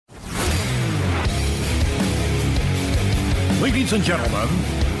Ladies and gentlemen,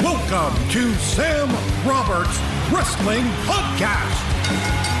 welcome to Sam Roberts Wrestling Podcast.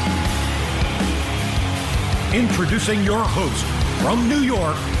 Introducing your host from New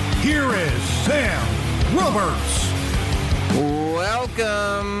York, here is Sam Roberts.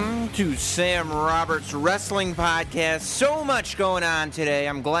 Welcome to Sam Roberts Wrestling Podcast. So much going on today.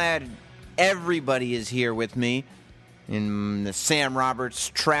 I'm glad everybody is here with me in the Sam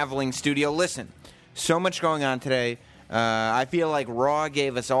Roberts traveling studio. Listen, so much going on today. I feel like Raw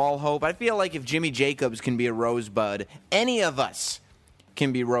gave us all hope. I feel like if Jimmy Jacobs can be a Rosebud, any of us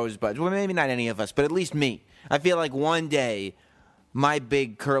can be Rosebuds. Well, maybe not any of us, but at least me. I feel like one day my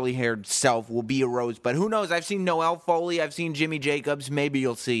big curly-haired self will be a Rosebud. Who knows? I've seen Noelle Foley. I've seen Jimmy Jacobs. Maybe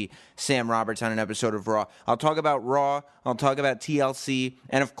you'll see Sam Roberts on an episode of Raw. I'll talk about Raw. I'll talk about TLC.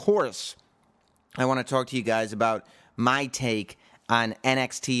 And, of course, I want to talk to you guys about my take on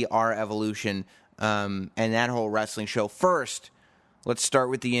NXT R Evolution and that whole wrestling show. First, let's start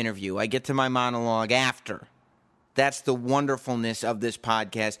with the interview. I get to my monologue after. That's the wonderfulness of this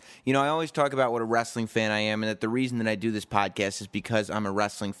podcast. You know, I always talk about what a wrestling fan I am, and that the reason that I do this podcast is because I'm a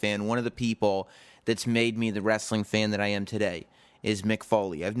wrestling fan. One of the people that's made me the wrestling fan that I am today is Mick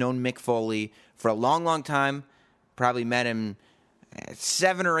Foley. I've known Mick Foley for a long, long time. Probably met him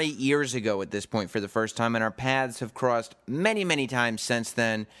 7 or 8 years ago at this point for the first time, and our paths have crossed many, many times since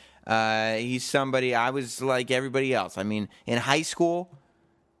then. He's somebody, I was like everybody else. I mean, in high school,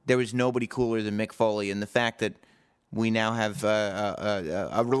 there was nobody cooler than Mick Foley, and the fact that we now have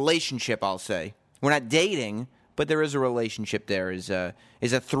a relationship, I'll say. We're not dating, but there is a relationship there, is a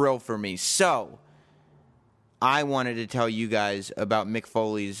thrill for me. So, I wanted to tell you guys about Mick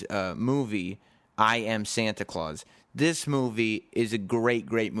Foley's movie, I Am Santa Claus. This movie is a great,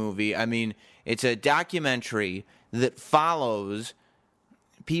 great movie. I mean, it's a documentary that follows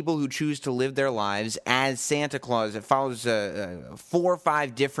people who choose to live their lives as Santa Claus. It follows 4 or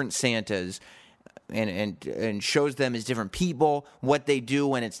 5 different Santas and shows them as different people, what they do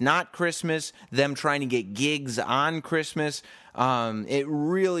when it's not Christmas, them trying to get gigs on Christmas.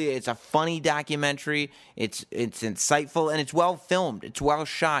 It's a funny documentary. It's insightful, and it's well filmed. It's well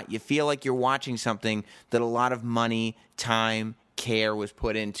shot. You feel like you're watching something that a lot of money, time, care was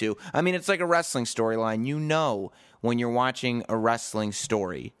put into. I mean, it's like a wrestling storyline. You know when you're watching a wrestling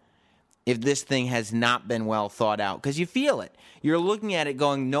story if this thing has not been well thought out, because you feel it. You're looking at it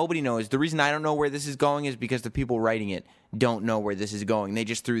going, nobody knows. The reason I don't know where this is going is because the people writing it don't know where this is going. They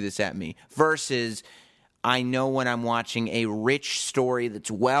just threw this at me. Versus, I know when I'm watching a rich story that's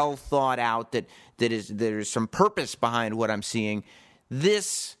well thought out, there's some purpose behind what I'm seeing.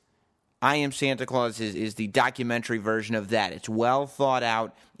 This I Am Santa Claus is the documentary version of that. It's well thought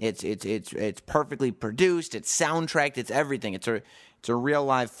out. It's perfectly produced. It's soundtracked. It's everything. It's a real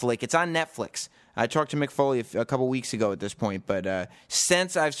live flick. It's on Netflix. I talked to Mick Foley a couple weeks ago at this point, but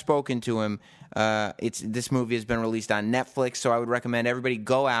since I've spoken to him, this movie has been released on Netflix. So I would recommend everybody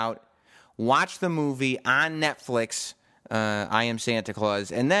go out, watch the movie on Netflix. I Am Santa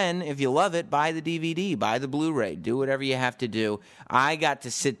Claus. And then, if you love it, buy the DVD, buy the Blu-ray, do whatever you have to do. I got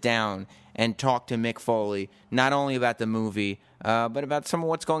to sit down and talk to Mick Foley, not only about the movie, but about some of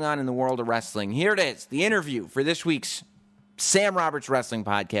what's going on in the world of wrestling. Here it is, the interview for this week's Sam Roberts Wrestling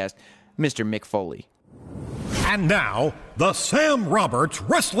Podcast, Mr. Mick Foley. And now, the Sam Roberts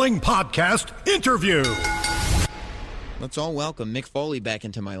Wrestling Podcast interview. Let's all welcome Mick Foley back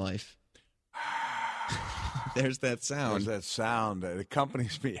into my life. There's that sound. There's that sound. It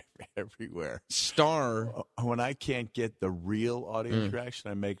accompanies me everywhere. Star. When I can't get the real audio interaction,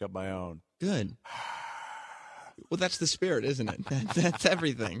 I make up my own. Good. Well, that's the spirit, isn't it? That's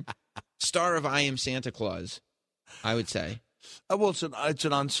everything. Star of I Am Santa Claus, I would say. Well, it's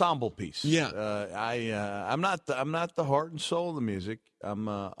an ensemble piece. Yeah. I'm not the heart and soul of the music.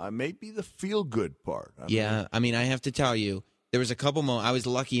 I may be the feel good part. I mean, I have to tell you, there was a couple moments. I was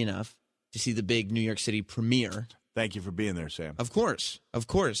lucky enough to see the big New York City premiere. Thank you for being there, Sam. Of course.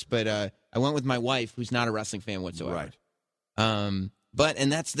 But I went with my wife, who's not a wrestling fan whatsoever. Right. But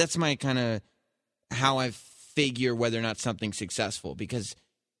that's my kind of how I figure whether or not something's successful, because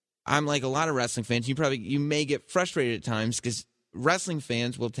I'm like a lot of wrestling fans. You may get frustrated at times because wrestling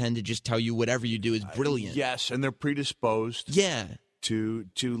fans will tend to just tell you whatever you do is brilliant. Yes, and they're predisposed. Yeah. To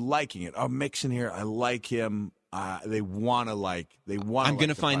liking it. Oh, Mick's in here. I like him. They want to like. I'm going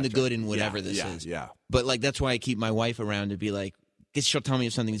to find the good in whatever this is. Yeah. But like that's why I keep my wife around to be like, because she'll tell me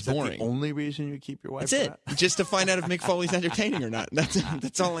if something's boring. Is that the only reason you keep your wife? That's it. Just to find out if Mick Foley's entertaining or not.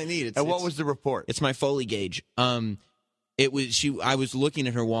 That's all I need. And what was the report? It's my Foley gauge. It was I was looking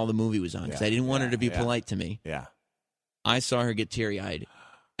at her while the movie was on because I didn't want her to be polite to me. Yeah. I saw her get teary-eyed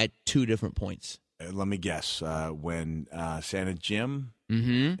at 2 different points. Let me guess. When Santa Jim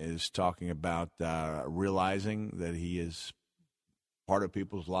is talking about realizing that he is part of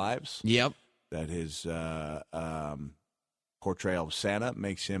people's lives. Yep. That his portrayal of Santa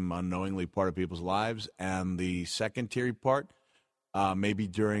makes him unknowingly part of people's lives. And the second tier part, maybe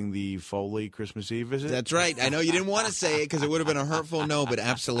during the Foley Christmas Eve visit. That's right. I know you didn't want to say it because it would have been a hurtful no, but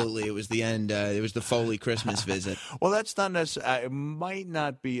absolutely, it was the end. It was the Foley Christmas visit. Well, that's not necessarily. It might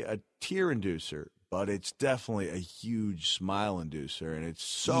not be a tear inducer, but it's definitely a huge smile inducer, and it's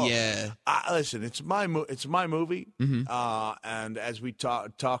so. Yeah. Listen, it's my movie, and as we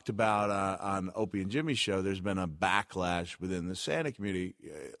talked about on Opie and Jimmy's show, there's been a backlash within the Santa community,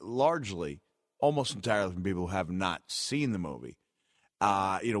 largely, almost entirely from people who have not seen the movie.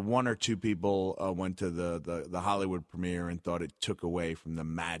 One or two people went to the Hollywood premiere and thought it took away from the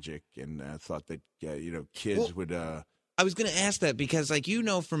magic, and thought that kids would. I was going to ask that because,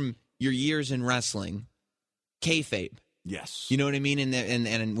 from your years in wrestling, kayfabe. Yes. You know what I mean?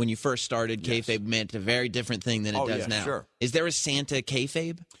 And when you first started, kayfabe meant a very different thing than it does now. Sure. Is there a Santa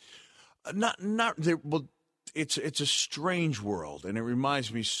kayfabe? Not there. Well, it's a strange world, and it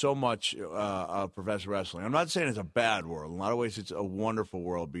reminds me so much of professional wrestling. I'm not saying it's a bad world. In a lot of ways, it's a wonderful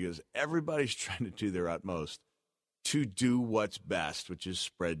world because everybody's trying to do their utmost to do what's best, which is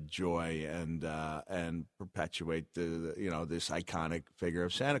spread joy and perpetuate this iconic figure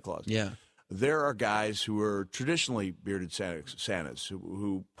of Santa Claus. Yeah. There are guys who are traditionally bearded Santas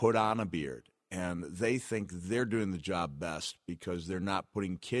who put on a beard, and they think they're doing the job best because they're not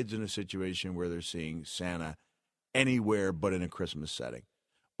putting kids in a situation where they're seeing Santa anywhere but in a Christmas setting.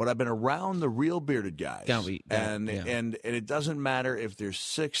 But I've been around the real bearded guys, and it doesn't matter if there's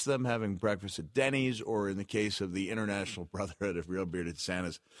 6 of them having breakfast at Denny's, or in the case of the International Brotherhood of Real Bearded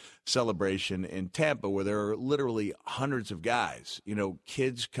Santas celebration in Tampa, where there are literally hundreds of guys.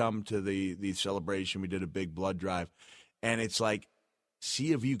 Kids come to the celebration. We did a big blood drive, and it's like,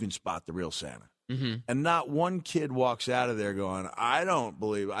 see if you can spot the real Santa. Mm-hmm. And not one kid walks out of there going, I don't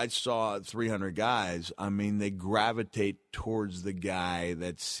believe I saw 300 guys. I mean, they gravitate towards the guy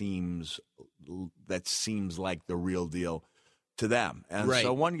that seems like the real deal to them. And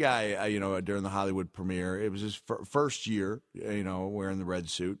so one guy, during the Hollywood premiere, it was his first year, wearing the red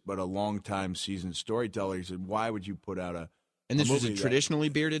suit, but a long-time seasoned storyteller. He said, why would you put out a And this was a traditionally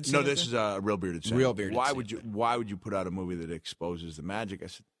bearded Santa? No, this is a real bearded Santa. Real bearded Santa. Why would you put out a movie that exposes the magic? I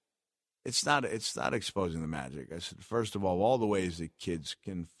said, it's not exposing the magic. I said, first of all the ways that kids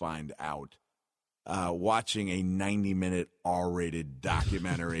can find out. Watching a 90-minute R-rated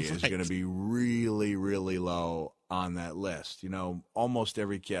documentary is going to be really, really low on that list. Almost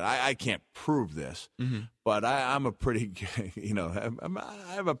every kid. I can't prove this, but I'm a pretty,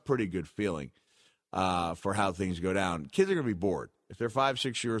 I have a pretty good feeling for how things go down. Kids are going to be bored. If they're 5,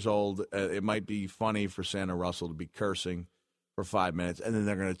 6 years old, it might be funny for Santa Russell to be cursing for 5 minutes, and then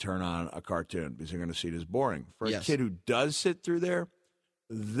they're going to turn on a cartoon because they're going to see it as boring. For a kid who does sit through there,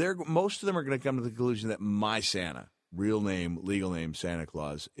 most of them are going to come to the conclusion that my Santa, real name, legal name Santa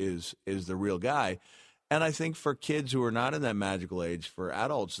Claus, is the real guy. And I think for kids who are not in that magical age, for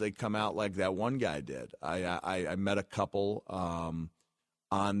adults, they come out like that one guy did. I met a couple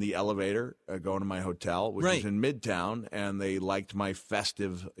on the elevator going to my hotel, which is in Midtown, and they liked my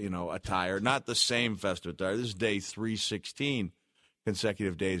festive, attire. Not the same festive attire. This is day 316,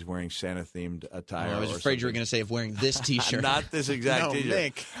 consecutive days wearing Santa-themed attire. I was afraid you were going to say of wearing this T-shirt. Not this exact T-shirt.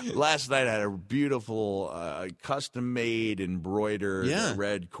 Nick. Last night I had a beautiful, custom-made, embroidered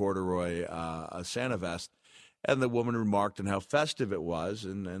red corduroy Santa vest. And the woman remarked on how festive it was,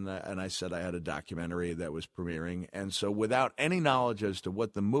 and I said I had a documentary that was premiering. And so without any knowledge as to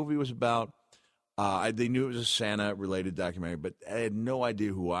what the movie was about, they knew it was a Santa-related documentary, but I had no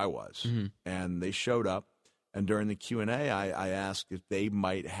idea who I was. Mm-hmm. And they showed up, and during the Q&A, I asked if they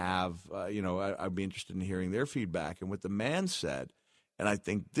might have, I'd be interested in hearing their feedback. And what the man said, and I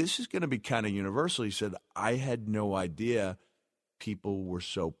think this is going to be kind of universal, he said, I had no idea people were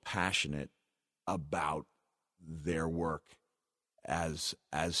so passionate about their work as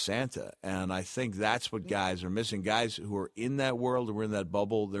Santa. And I think that's what guys are missing. Guys who are in that world, who are in that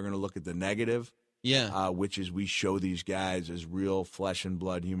bubble, they're going to look at the negative, which is we show these guys as real flesh and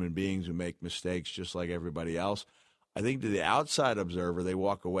blood human beings who make mistakes just like everybody else. I think to the outside observer, they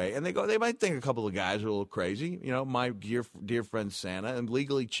walk away and they might think a couple of guys are a little crazy. My dear friend Santa, and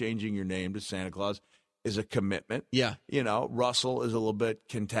legally changing your name to Santa Claus is a commitment. Yeah. Russell is a little bit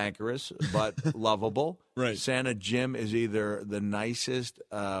cantankerous, but lovable. Right. Santa Jim is either the nicest,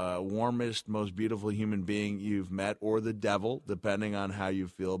 warmest, most beautiful human being you've met, or the devil, depending on how you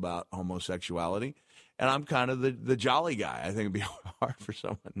feel about homosexuality. and I'm kind of the jolly guy. I think it'd be hard for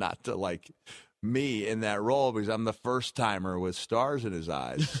someone not to like me in that role because I'm the first timer with stars in his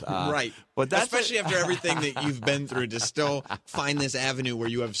eyes. Right. But that's especially after everything that you've been through, to still find this avenue where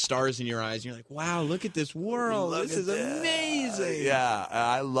you have stars in your eyes and you're like, wow, look at this world. This is amazing. Yeah,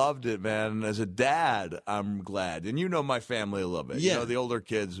 I loved it, man. As a dad, I'm glad. And you know my family a little bit. Yeah. You know the older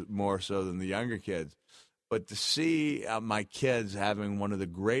kids more so than the younger kids. But to see my kids having one of the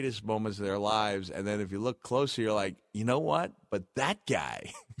greatest moments of their lives, and then if you look closer, you're like, you know what? But that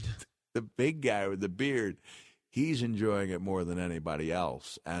guy, the big guy with the beard, he's enjoying it more than anybody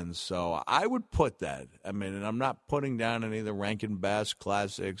else. And so I would put that. I mean, and I'm not putting down any of the Rankin Bass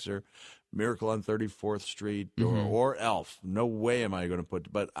classics or Miracle on 34th Street or Elf. No way am I going to put,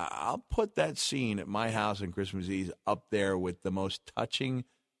 but I'll put that scene at my house on Christmas Eve up there with the most touching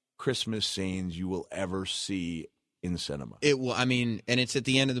Christmas scenes you will ever see in cinema. It will. I mean, and it's at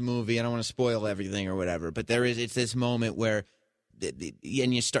the end of the movie. I don't want to spoil everything or whatever, but it's this moment where,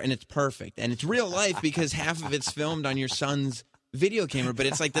 and you start, and it's perfect, and it's real life because half of it's filmed on your son's video camera. But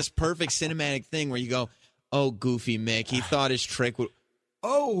it's like this perfect cinematic thing where you go, "Oh, Goofy Mick, he thought his trick would."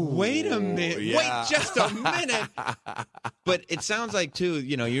 Oh, wait a minute! Yeah. Wait just a minute! But it sounds like too.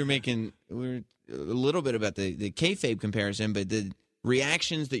 We're a little bit about the kayfabe comparison, but the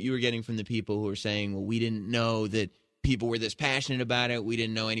reactions that you were getting from the people who were saying, well, we didn't know that people were this passionate about it. We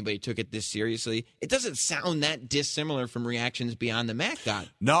didn't know anybody took it this seriously. It doesn't sound that dissimilar from reactions Beyond the Mat got.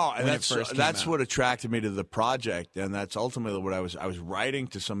 No, and that's what attracted me to the project, and that's ultimately what I was writing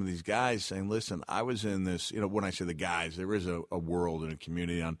to some of these guys saying, listen, I was in this, when I say the guys, there is a world and a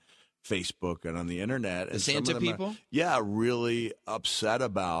community on Facebook and on the internet. The and Santa people? Really upset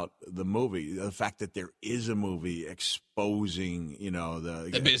about the movie. The fact that there is a movie exposing,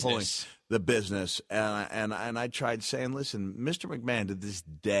 the business. The business. And I tried saying, listen, Mr. McMahon to this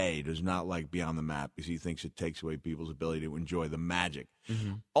day does not like Beyond the Mat because he thinks it takes away people's ability to enjoy the magic.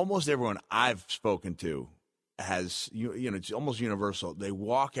 Mm-hmm. Almost everyone I've spoken to has, it's almost universal. They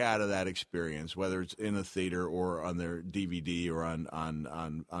walk out of that experience, whether it's in a theater or on their DVD or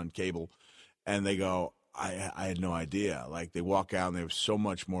on cable, and they go, I had no idea. Like, they walk out and they have so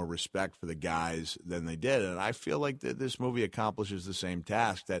much more respect for the guys than they did. And I feel like this movie accomplishes the same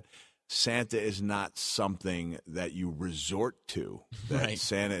task, that Santa is not something that you resort to. That right.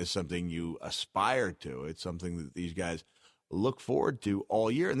 Santa is something you aspire to. It's something that these guys look forward to all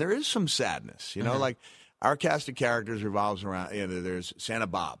year. And there is some sadness, like our cast of characters revolves around, there's Santa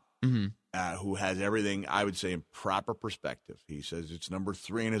Bob, who has everything, I would say, in proper perspective. He says it's number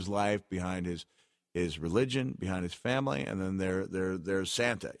 3 in his life behind his religion, behind his family, and then there's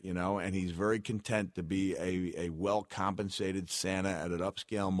Santa, and he's very content to be a well-compensated Santa at an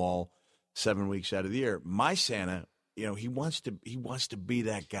upscale mall 7 weeks out of the year. My Santa, he wants to be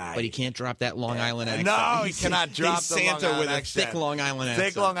that guy. But he can't drop that Long Island accent. No, he cannot drop the Santa Long Island with accent. a thick Long Island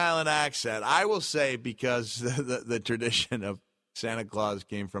accent. Thick Long Island accent. I will say, because the tradition of Santa Claus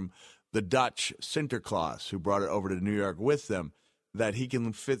came from the Dutch Sinterklaas, who brought it over to New York with them, that he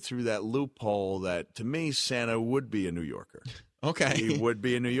can fit through that loophole that, to me, Santa would be a New Yorker. Okay. He would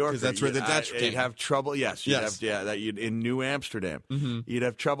be a New Yorker. Because that's where the Dutch came. You'd have trouble. Yes. In New Amsterdam. Mm-hmm. You'd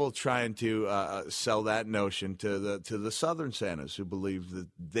have trouble trying to sell that notion to the Southern Santas who believe that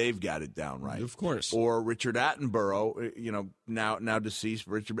they've got it down right. Of course. Or Richard Attenborough, now deceased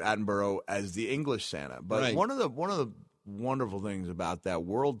Richard Attenborough as the English Santa. But right. one of the wonderful things about that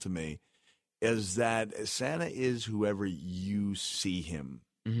world to me is that Santa is whoever you see him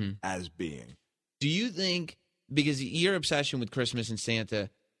as being. Do you think, because your obsession with Christmas and Santa,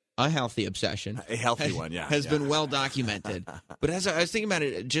 a healthy obsession. A healthy one, yeah. Has been well documented. But as I was thinking about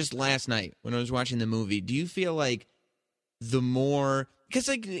it just last night when I was watching the movie, do you feel like the more, because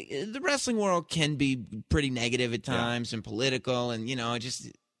like the wrestling world can be pretty negative at times and political and,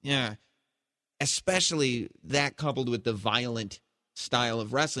 especially that coupled with the violent style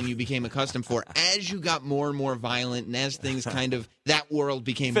of wrestling you became accustomed for, as you got more and more violent and as things kind of, that world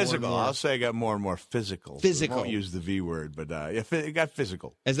became physical. More and more. I'll say it got more and more physical. Physical. I won't use the V word, but it got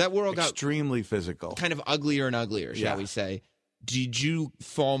physical. As that world extremely physical. Kind of uglier and uglier, shall we say. Did you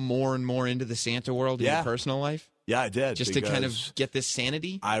fall more and more into the Santa world in your personal life? Yeah, I did. Just to kind of get this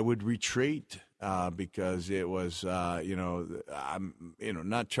sanity? I would retreat because it was, I'm,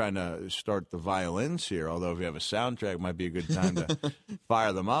 not trying to start the violins here, although if you have a soundtrack, it might be a good time to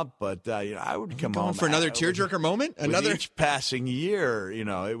fire them up. But, I would come home. For another tearjerker moment? With each passing year,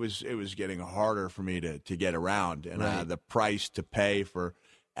 it was getting harder for me to get around. And the price to pay for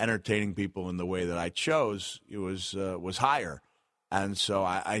entertaining people in the way that I chose, it was higher. And so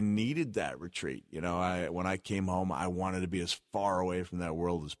I needed that retreat. You know, when I came home, I wanted to be as far away from that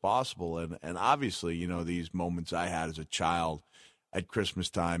world as possible. And obviously, you know, these moments I had as a child at Christmas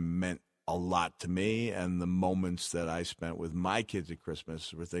time meant a lot to me. And the moments that I spent with my kids at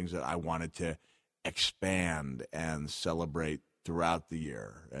Christmas were things that I wanted to expand and celebrate throughout the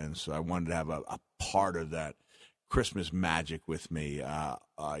year. And so I wanted to have a part of that Christmas magic with me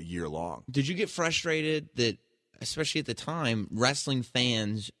year long. Did you get frustrated that, especially at the time, wrestling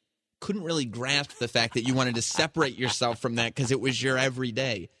fans couldn't really grasp the fact that you wanted to separate yourself from that because it was your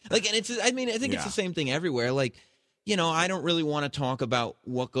everyday? Like, and it's, I mean, I think it's the same thing everywhere. Like, you know, I don't really want to talk about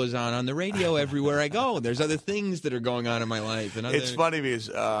what goes on the radio everywhere I go. There's other things that are going on in my life. And it's funny because,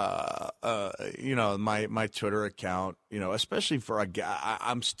 you know, my Twitter account, you know, especially for a guy,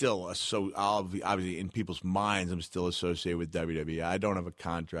 I'm still obviously in people's minds, I'm still associated with WWE. I don't have a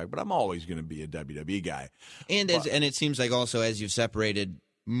contract, but I'm always going to be a WWE guy. And and it seems like also as you've separated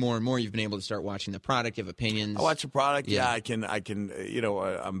more and more, you've been able to start watching the product, you have opinions. I watch the product, I can, you know,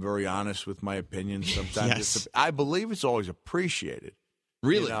 I'm very honest with my opinions sometimes. Yes. I believe it's always appreciated.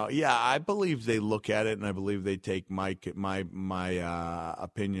 Really? You know, yeah, I believe they look at it, and I believe they take my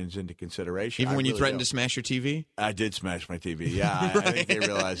opinions into consideration. Even when you threatened to smash your TV? I did smash my TV, yeah. Right. I think they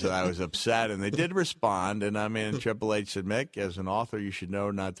realized that I was upset, and they did respond. And I mean, Triple H said, Mick, as an author, you should know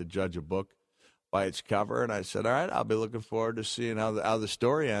not to judge a book by its cover. And I said, all right, I'll be looking forward to seeing how the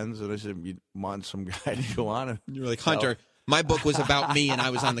story ends. And I said, you want some guy to go on? And you were like, Hunter, my book was about me and I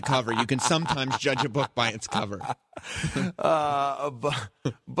was on the cover. You can sometimes judge a book by its cover.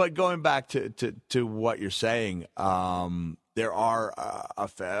 But going back to what you're saying, there are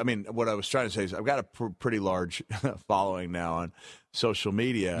I mean, what I was trying to say is I've got a pretty large following now on social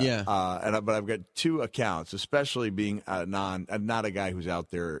media. Yeah. But I've got two accounts, especially being not a guy who's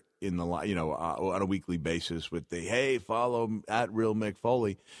out there in the on a weekly basis with the hey, follow at Real Mick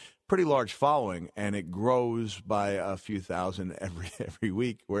Foley. Pretty large following, and it grows by a few thousand every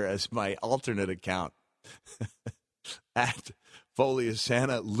week. Whereas my alternate account at Foley is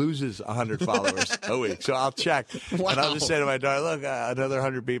Santa loses 100 followers a week. So I'll check, and I'll just say to my daughter, "Look, another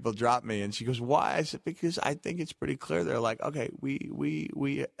 100 people dropped me," and she goes, "Why?" I said, "Because I think it's pretty clear. They're like, okay,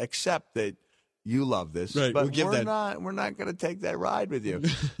 we accept that." You love this, right, but we're not going to take that ride with you.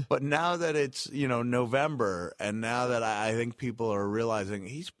 But now that it's, you know, November, and now that I think people are realizing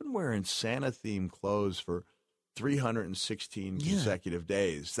he's been wearing Santa-themed clothes for 316 consecutive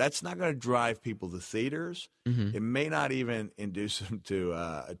days, that's not going to drive people to theaters. Mm-hmm. It may not even induce them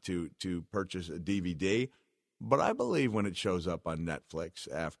to purchase a DVD. But I believe when it shows up on Netflix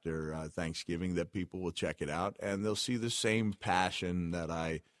after Thanksgiving that people will check it out, and they'll see the same passion that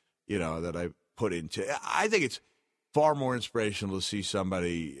I put into. I think it's far more inspirational to see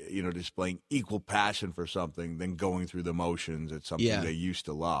somebody, you know, displaying equal passion for something than going through the motions at something they used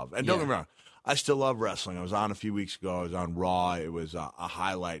to love. And don't get me wrong, I still love wrestling. I was on a few weeks ago. I was on Raw. It was a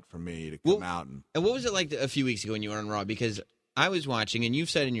highlight for me to come out. And what was it like a few weeks ago when you were on Raw? Because I was watching, and you've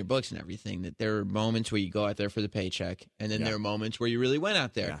said in your books and everything that there are moments where you go out there for the paycheck, and then there are moments where you really went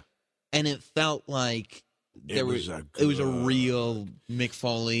out there. Yeah. And it felt like it was a real Mick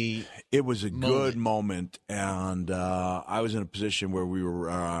Foley. It was a good moment, and I was in a position where we were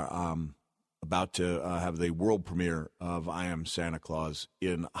about to have the world premiere of I Am Santa Claus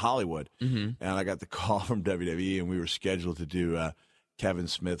in Hollywood, and I got the call from WWE, and we were scheduled to do Kevin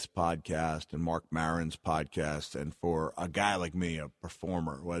Smith's podcast and Mark Maron's podcast, and for a guy like me, a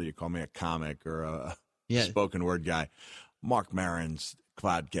performer, whether you call me a comic or a spoken word guy, Mark Maron's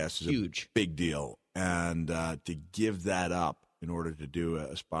podcast is huge, a big deal. And to give that up in order to do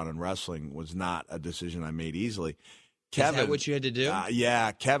a spot on wrestling was not a decision I made easily. Kevin, is that what you had to do?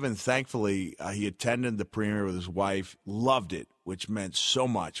 Yeah, Kevin, thankfully, he attended the premiere with his wife, loved it, which meant so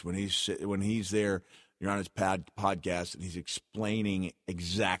much. When he's there, you're on his podcast, and he's explaining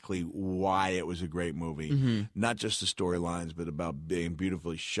exactly why it was a great movie. Not just the storylines, but about being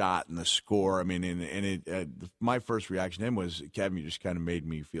beautifully shot and the score. I mean, my first reaction to him was, Kevin, you just kind of made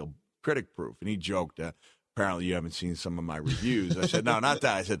me feel critic-proof. And he joked, apparently you haven't seen some of my reviews. I said, no, not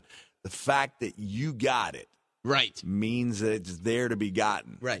that. I said, the fact that you got it means that it's there to be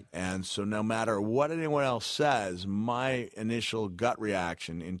gotten. Right. And so no matter what anyone else says, my initial gut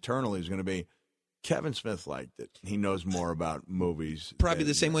reaction internally is going to be, Kevin Smith liked it. He knows more about movies. Probably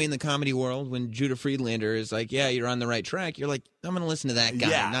the same way in the comedy world when Judah Friedlander is like, yeah, you're on the right track. You're like, I'm going to listen to that guy.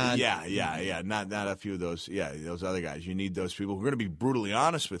 Yeah. Not a few of those. Yeah, those other guys. You need those people who are going to be brutally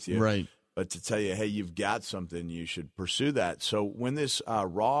honest with you. Right. But to tell you, hey, you've got something, you should pursue that. So when this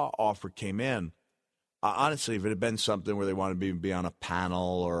Raw offer came in, honestly, if it had been something where they wanted me to be on a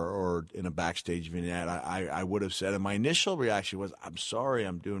panel or in a backstage vignette, I would have said. And my initial reaction was, I'm sorry,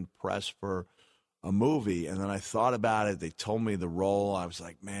 I'm doing press for a movie. And then I thought about it. They told me the role. I was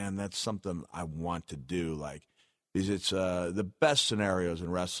like, man, that's something I want to do. Like, because it's the best scenarios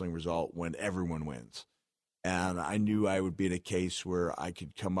in wrestling result when everyone wins. And I knew I would be in a case where I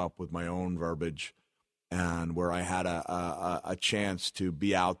could come up with my own verbiage and where I had a chance to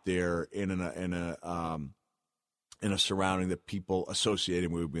be out there in a surrounding that people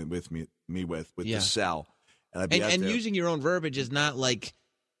associated with the cell. And using your own verbiage is not like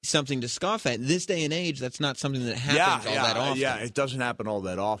something to scoff at. In this day and age, that's not something that happens all that often. Yeah, it doesn't happen all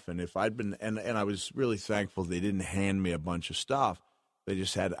that often. If I'd been, and I was really thankful they didn't hand me a bunch of stuff. They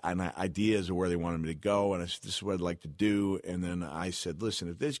just had ideas of where they wanted me to go, and I said, this is what I'd like to do. And then I said, listen,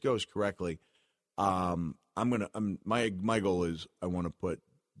 if this goes correctly, my goal is I want to put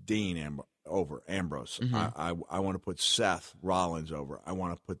Dean over Ambrose. Mm-hmm. I want to put Seth Rollins over. I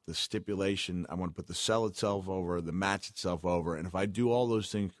want to put the stipulation. I want to put the cell itself over, the match itself over. And if I do all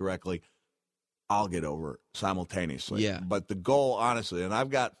those things correctly, I'll get over simultaneously. Yeah. But the goal, honestly, and I've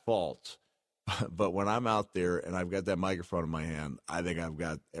got faults, but when I'm out there and I've got that microphone in my hand, I think I've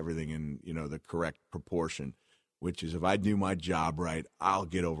got everything in the correct proportion. Which is, if I do my job right, I'll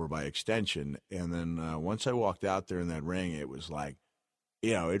get over by extension. And then once I walked out there in that ring, it was like,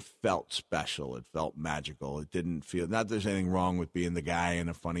 it felt special. It felt magical. It didn't feel, not that there's anything wrong with being the guy in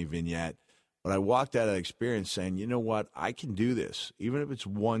a funny vignette, but I walked out of that experience saying, you know what, I can do this. Even if it's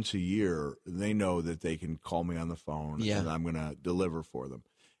once a year, they know that they can call me on the phone and I'm going to deliver for them.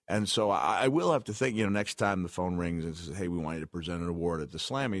 And so I will have to think, next time the phone rings and says, hey, we want you to present an award at the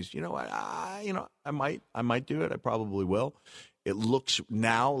Slammies, I might do it. I probably will. It looks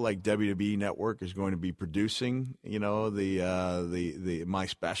now like WWE Network is going to be producing, the my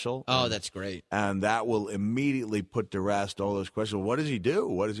special. Oh, that's great. And that will immediately put to rest all those questions. What does he do?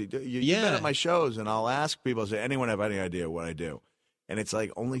 What does he do? You've been at my shows, and I'll ask people, say, anyone have any idea what I do? And it's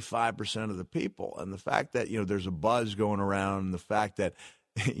like only 5% of the people. And the fact that, there's a buzz going around, and the fact that,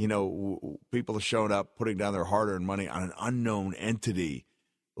 people are showing up, putting down their hard-earned money on an unknown entity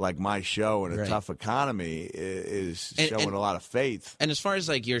like my show in a tough economy is showing a lot of faith. And as far as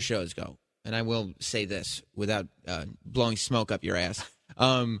like your shows go, and I will say this without blowing smoke up your ass,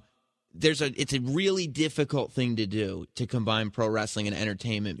 it's a really difficult thing to do to combine pro wrestling and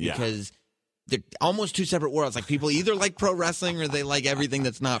entertainment because they're almost two separate worlds. Like people either like pro wrestling or they like everything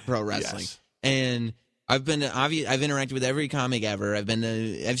that's not pro wrestling. Yes. And I've interacted with every comic ever.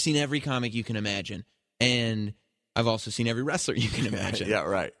 I've seen every comic you can imagine, and I've also seen every wrestler you can imagine. Yeah,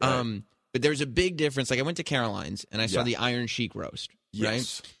 right. But there's a big difference. Like I went to Caroline's and I saw the Iron Sheik roast,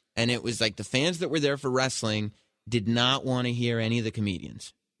 right? And it was like the fans that were there for wrestling did not want to hear any of the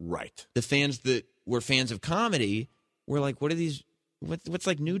comedians. Right. The fans that were fans of comedy were like, what are these? What's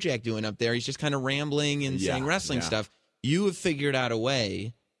like New Jack doing up there? He's just kind of rambling and saying wrestling stuff. You have figured out a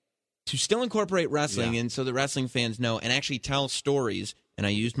way to still incorporate wrestling in so the wrestling fans know and actually tell stories. And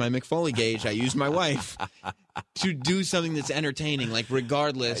I used my McFoley gauge. I used my wife to do something that's entertaining. Like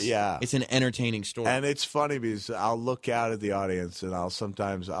regardless, it's an entertaining story. And it's funny because I'll look out at the audience and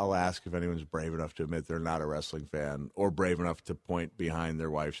I'll ask if anyone's brave enough to admit they're not a wrestling fan or brave enough to point behind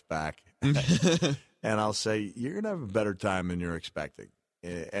their wife's back. And I'll say, you're going to have a better time than you're expecting.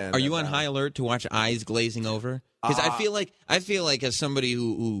 And are you on high alert to watch eyes glazing over? Because I feel like as somebody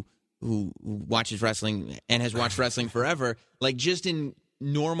who watches wrestling and has watched wrestling forever, like just in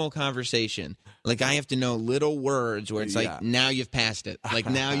normal conversation, like I have to know little words where it's like, now you've passed it. Like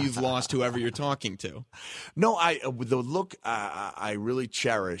now you've lost whoever you're talking to. No, the look I really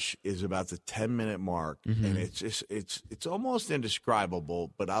cherish is about the 10-minute mark. Mm-hmm. And it's almost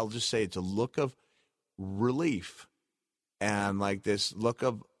indescribable, but I'll just say it's a look of relief and like this look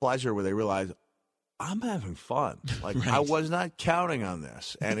of pleasure where they realize, I'm having fun. Like I was not counting on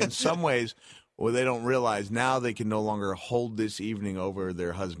this. And in some ways, well, they don't realize now they can no longer hold this evening over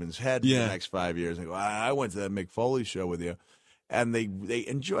their husband's head for the next 5 years. And go, I went to that Mick Foley show with you. And they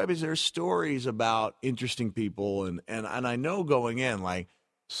enjoy because there's stories about interesting people. And I know going in, like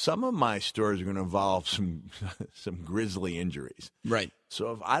some of my stories are going to involve some grisly injuries. Right.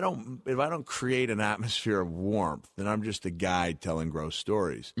 So if I don't create an atmosphere of warmth, then I'm just a guy telling gross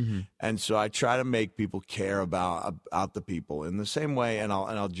stories. Mm-hmm. And so I try to make people care about the people in the same way. And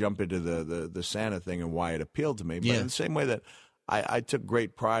I'll jump into the Santa thing and why it appealed to me. But in the same way that I took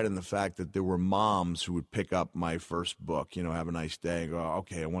great pride in the fact that there were moms who would pick up my first book, have a nice day and go,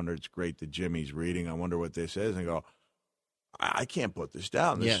 okay, I wonder, it's great that Jimmy's reading. I wonder what this is. And go, I can't put this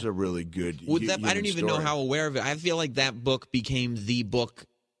down. This is a really good I don't even know how aware of it. I feel like that book became the book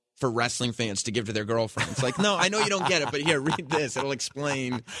for wrestling fans to give to their girlfriends. Like, no, I know you don't get it, but here, read this. It'll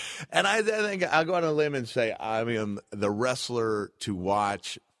explain. And I think I'll go on a limb and say, I mean, the wrestler to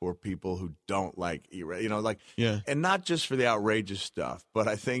watch for people who don't like, and not just for the outrageous stuff, but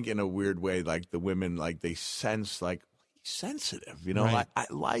I think in a weird way, like the women, like they sense, like, he's sensitive, Right. I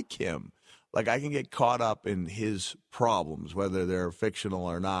like him. Like I can get caught up in his problems, whether they're fictional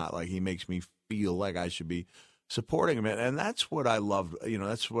or not. Like he makes me feel like I should be supporting him. And that's what I love.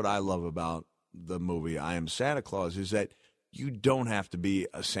 That's what I love about the movie I Am Santa Claus is that you don't have to be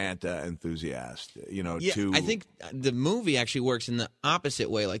a Santa enthusiast, I think the movie actually works in the opposite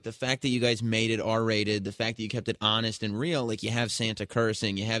way. Like the fact that you guys made it R-rated, the fact that you kept it honest and real. Like you have Santa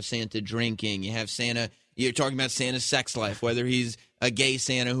cursing, you have Santa drinking, you have Santa. You're talking about Santa's sex life, whether he's a gay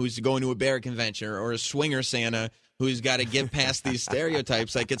Santa who's going to a bear convention or a swinger Santa who's got to get past these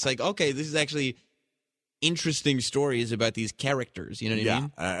stereotypes. Like it's like, okay, this is actually interesting stories about these characters. You know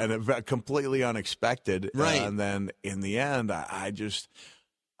what I mean? And completely unexpected. Right. And then in the end, I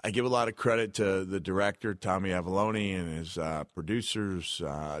give a lot of credit to the director, Tommy Avalone, and his producers,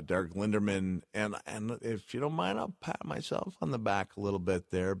 Derek Linderman. And if you don't mind, I'll pat myself on the back a little bit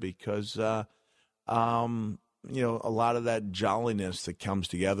there because, a lot of that jolliness that comes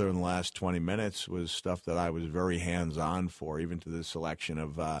together in the last 20 minutes was stuff that I was very hands-on for, even to the selection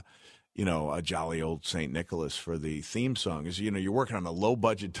of a jolly old St. Nicholas for the theme song. Is you're working on a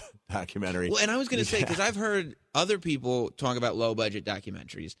low-budget documentary. Well, and I was going to say, because I've heard other people talk about low-budget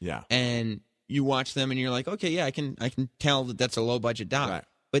documentaries. Yeah. And you watch them and you're like, okay, yeah, I can tell that that's a low-budget doc. Right.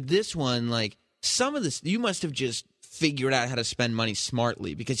 But this one, like, some of this, you must have just figured out how to spend money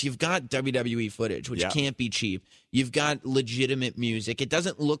smartly because you've got WWE footage, which can't be cheap. You've got legitimate music. It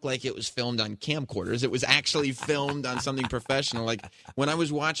doesn't look like it was filmed on camcorders. It was actually filmed on something professional. Like when I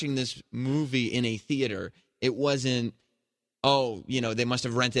was watching this movie in a theater, it wasn't, they must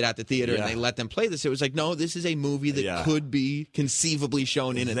have rented out the theater and they let them play this. It was like, no, this is a movie that could be conceivably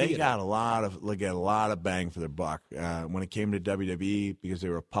shown in a theater. They got a lot of bang for their buck. When it came to WWE, because they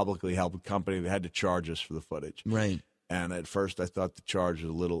were a publicly held company, they had to charge us for the footage. Right. And at first I thought the charge was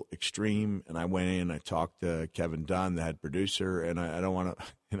a little extreme, and I went in, I talked to Kevin Dunn, the head producer, and I don't want to,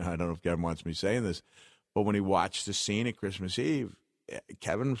 I don't know if Kevin wants me saying this, but when he watched the scene at Christmas Eve,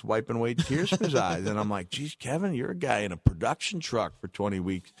 Kevin was wiping away tears from his eyes, and I'm like, geez, Kevin, you're a guy in a production truck for 20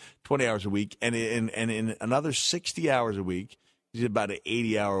 hours a week, and in another 60 hours a week, he's about an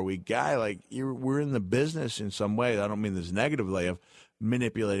 80-hour-a-week guy. Like, we're in the business in some way. I don't mean this negatively of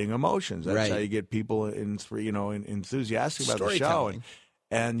manipulating emotions. That's how you get people enthusiastic about the show.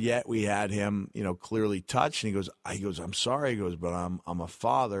 And yet we had him, clearly touched. And he goes, I'm sorry. He goes, but I'm a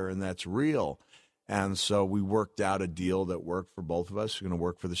father, and that's real. And so we worked out a deal that worked for both of us. We're going to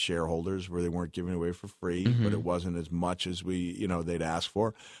work for the shareholders where they weren't giving it away for free, but it wasn't as much as they'd asked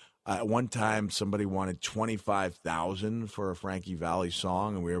for. At one time, somebody wanted $25,000 for a Frankie Valli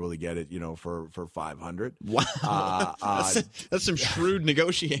song, and we were able to get it, for $500. Wow, that's some shrewd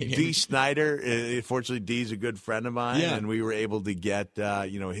negotiating. Dee Snider, fortunately, Dee's a good friend of mine, and we were able to get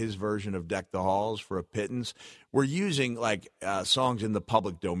his version of "Deck the Halls" for a pittance. We're using songs in the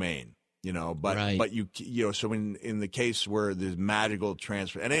public domain. But so in the case where there's magical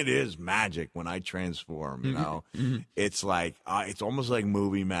transfer, and it is magic when I transform, it's like it's almost like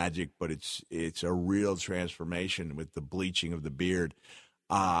movie magic, but it's a real transformation with the bleaching of the beard.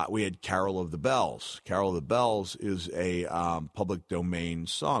 We had Carol of the Bells. Carol of the Bells is a public domain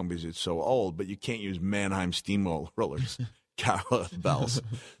song because it's so old, but you can't use Mannheim Steamrollers. Carol of the Bells.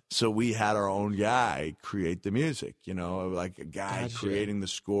 So we had our own guy create the music, like a guy creating the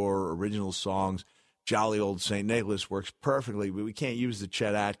score, original songs. Jolly Old St. Nicholas works perfectly, but we can't use the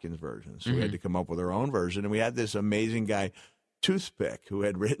Chet Atkins version. So we had to come up with our own version. And we had this amazing guy, Toothpick, who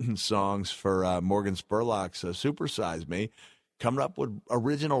had written songs for Morgan Spurlock's Super Size Me, coming up with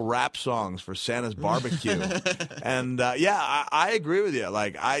original rap songs for Santa's Barbecue. And I agree with you.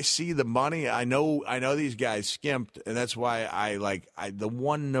 Like, I see the money. I know these guys skimped, and that's why the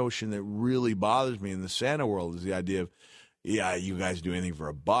one notion that really bothers me in the Santa world is the idea of, you guys do anything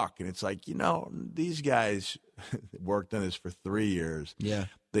for $1. And it's like, these guys worked on this for 3 years. Yeah.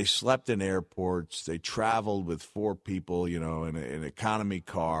 They slept in airports. They traveled with 4 people, in an economy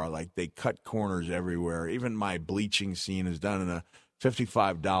car. Like, they cut corners everywhere. Even my bleaching scene is done in a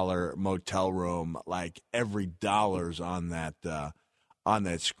 $55 motel room. Like, every dollar's on that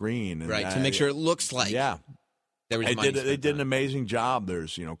screen. And right, to make sure it looks like. Yeah. They did an amazing job.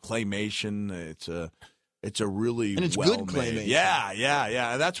 There's, claymation. It's a really and it's well-made. Good claymation.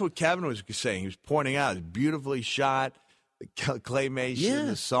 Yeah. And that's what Kevin was saying. He was pointing out it's beautifully shot. The claymation,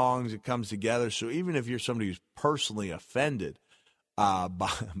 the songs, it comes together. So even if you're somebody who's personally offended by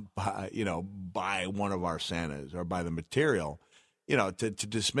one of our Santas or by the material, to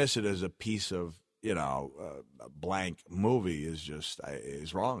dismiss it as a piece of a blank movie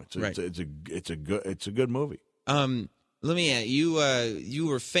is wrong. It's a good movie. Let me ask you. You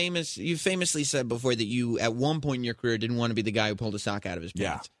were famous. You famously said before that you, at one point in your career, didn't want to be the guy who pulled a sock out of his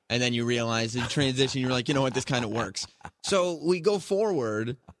pants. Yeah. And then you realized in transition, you're like, you know what, this kind of works. So we go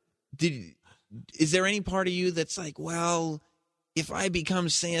forward. Is there any part of you that's like, well, if I become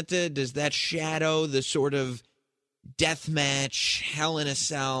Santa, does that shadow the sort of death match, Hell in a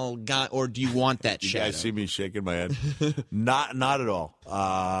Cell guy, or do you want that shadow? You guys see me shaking my head? Not at all.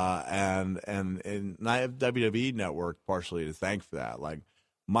 And I have WWE Network partially to thank for that. Like,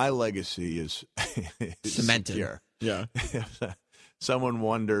 my legacy is cemented. Secure. Yeah. Someone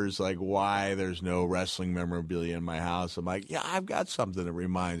wonders like why there's no wrestling memorabilia in my house. I'm like, yeah, I've got something that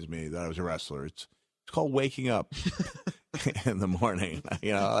reminds me that I was a wrestler. It's called waking up in the morning.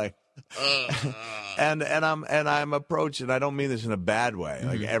 And I'm approaching. I don't mean this in a bad way.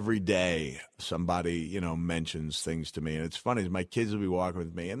 Like every day, somebody mentions things to me, and it's funny. My kids will be walking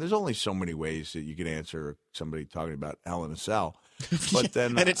with me, and there's only so many ways that you can answer somebody talking about Hell in a Cell. But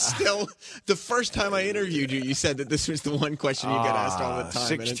then, and it's still the first time I interviewed you. You said that this was the one question you get asked all the time.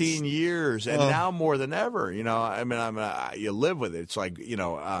 16 years, and now more than ever. You live with it. It's like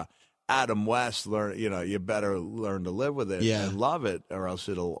Adam West, you better learn to live with it and love it, or else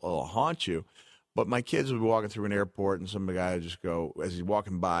it'll haunt you. But my kids will be walking through an airport, and some guy will just go, as he's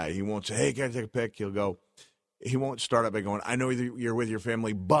walking by, he won't say, hey, can I take a pic? He won't start up by going, I know you're with your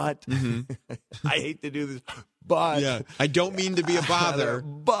family, but I hate to do this, but I don't mean to be a bother,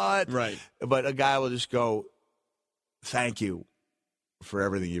 but a guy will just go, thank you for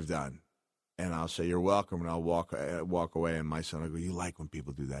everything you've done. And I'll say, you're welcome, and I'll walk away, and my son will go, you like when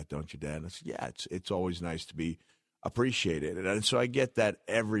people do that, don't you, Dad? And I said, yeah, it's always nice to be appreciated. And so I get that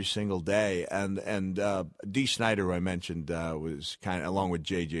every single day. And Dee Snider, who I mentioned, was kind of, along with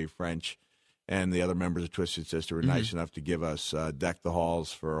J.J. French and the other members of Twisted Sister, were nice enough to give us Deck the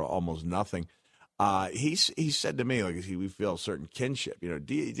Halls for almost nothing. He said to me, like, we feel a certain kinship.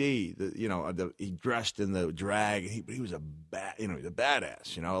 D, he dressed in the drag, but he was he's a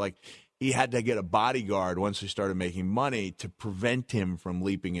badass. Like, he had to get a bodyguard once he started making money to prevent him from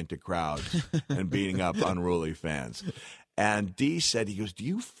leaping into crowds and beating up unruly fans. And Dee said, he goes, do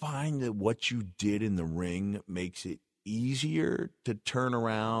you find that what you did in the ring makes it easier to turn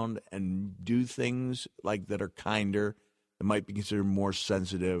around and do things like that are kinder, that might be considered more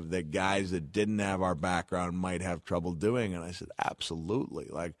sensitive, that guys that didn't have our background might have trouble doing? And I said, absolutely.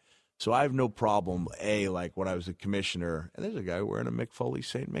 Like, so I have no problem, like when I was a commissioner, and there's a guy wearing a Mick Foley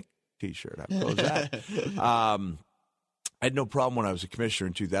St. Mick T-shirt. How cool is that? I had no problem when I was a commissioner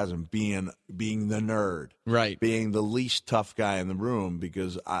in 2000 being the nerd, right? Being the least tough guy in the room,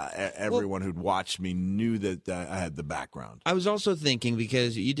 because everyone who'd watched me knew that I had the background. I was also thinking,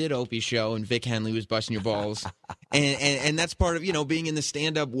 because you did Opie's show and Vic Henley was busting your balls, and that's part of being in the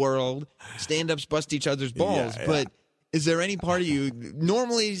stand-up world. Stand-ups bust each other's balls, but is there any part of you?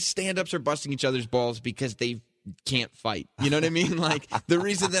 Normally, stand-ups are busting each other's balls because they can't fight. You know what I mean? Like, the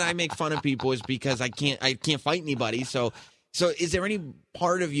reason that I make fun of people is because I can't fight anybody. So is there any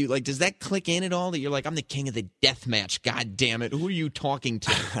part of you, like, does that click in at all, that you're like, I'm the king of the death match, god damn it, who are you talking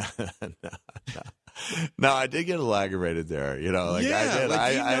to? No, I did get a little aggravated there. I did. Like,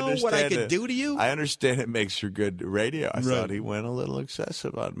 I understand what I could do to you? I understand it makes for good radio. I thought he went a little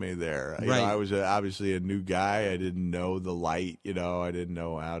excessive on me there. I was obviously a new guy. I didn't know the light. I didn't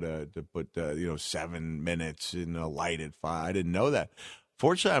know how to put 7 minutes in a light at 5. I didn't know that.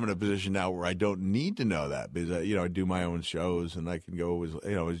 Fortunately, I'm in a position now where I don't need to know that, because I do my own shows, and I can go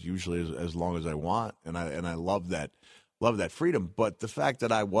as usually as long as I want, and I love that. Love that freedom. But the fact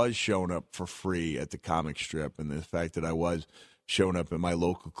that I was showing up for free at the comic strip, and the fact that I was showing up at my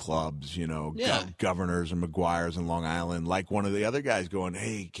local clubs, Governors and McGuire's in Long Island, like one of the other guys going,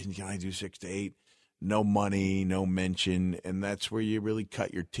 hey, can I do 6 to 8? No money, no mention. And that's where you really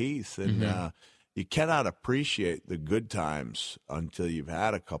cut your teeth. And you cannot appreciate the good times until you've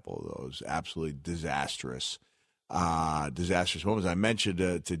had a couple of those absolutely disastrous moments. I mentioned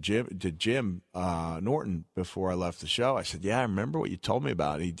to Jim Norton before I left the show. I said, "Yeah, I remember what you told me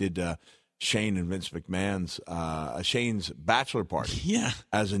about." He did Shane and Vince McMahon's Shane's bachelor party.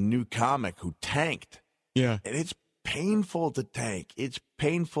 As a new comic who tanked. And it's painful to tank. It's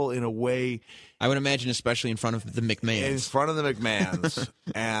painful in a way. I would imagine, especially in front of the McMahons. In front of the McMahons,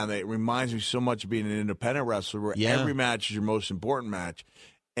 and it reminds me so much of being an independent wrestler, where every match is your most important match.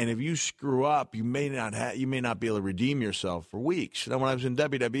 And if you screw up, you may not be able to redeem yourself for weeks. Now, when I was in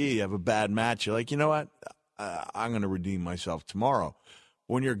WWE, you have a bad match. You're like, you know what? I'm going to redeem myself tomorrow.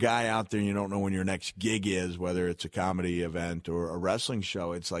 When you're a guy out there and you don't know when your next gig is, whether it's a comedy event or a wrestling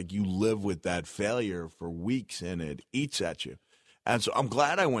show, it's like you live with that failure for weeks and it eats at you. And so I'm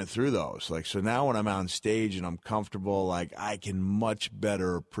glad I went through those. Like, so now when I'm on stage and I'm comfortable, like I can much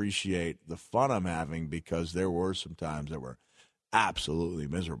better appreciate the fun I'm having, because there were some times that were absolutely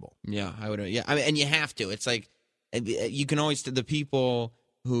miserable. Yeah, I would. Yeah, I mean, and you have to. It's like you can always, the people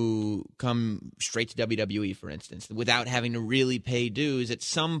who come straight to WWE, for instance, without having to really pay dues, at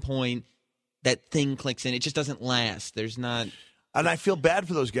some point that thing clicks in. It just doesn't last. There's not. And I feel bad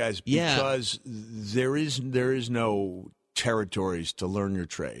for those guys, Yeah. because there is no territories to learn your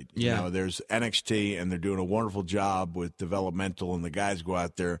trade. You know, there's NXT, and they're doing a wonderful job with developmental, and the guys go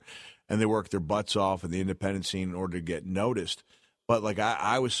out there and they work their butts off in the independent scene in order to get noticed. But like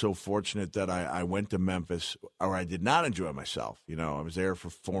I was so fortunate that I went to Memphis, or I did not enjoy myself. You know, I was there for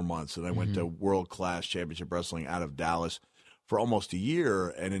 4 months, and I went to World Class Championship Wrestling out of Dallas for almost a year.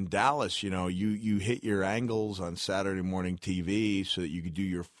 And in Dallas, you know, you hit your angles on Saturday morning TV so that you could do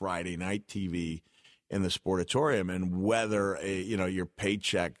your Friday night TV in the Sportatorium, and whether your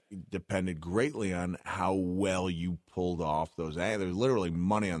paycheck depended greatly on how well you pulled off those. There's literally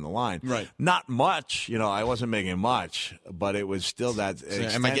money on the line. Right. Not much. You know, I wasn't making much, but it was still that. So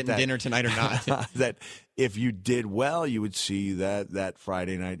am I getting dinner tonight or not? That if you did well, you would see that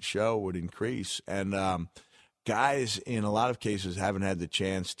Friday night show would increase. And guys, in a lot of cases, haven't had the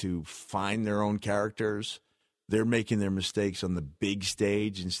chance to find their own characters. They're making their mistakes on the big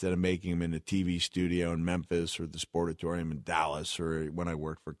stage instead of making them in a TV studio in Memphis or the Sportatorium in Dallas, or when I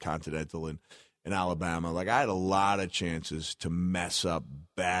worked for Continental in Alabama. Like, I had a lot of chances to mess up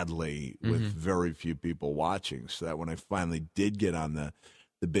badly with very few people watching, so that when I finally did get on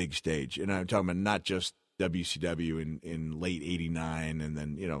the big stage, and I'm talking about not just WCW in late '89, and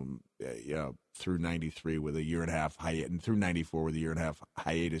then through '93 with a year and a half hiatus, and through '94 with a year and a half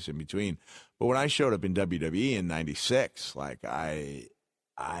hiatus in between. But when I showed up in WWE in '96, like I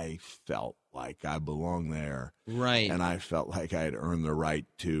felt like I belonged there, Right? And I felt like I had earned the right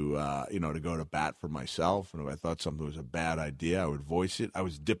to to go to bat for myself. And if I thought something was a bad idea, I would voice it. I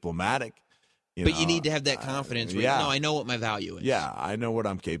was diplomatic. But you need to have that confidence. Where I know what my value is. Yeah, I know what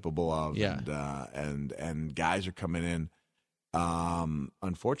I'm capable of. Yeah. And guys are coming in.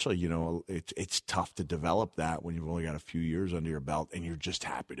 Unfortunately, it's tough to develop that when you've only got a few years under your belt and you're just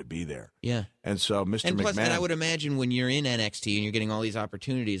happy to be there. Yeah. And so, Mr. And plus, McMahon, and I would imagine when you're in NXT and you're getting all these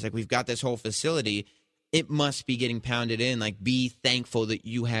opportunities, like we've got this whole facility, it must be getting pounded in. Like, be thankful that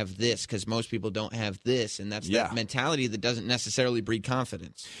you have this, because most people don't have this, and that's that mentality that doesn't necessarily breed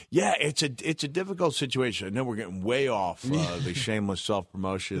confidence. Yeah, it's a difficult situation. I know we're getting way off the shameless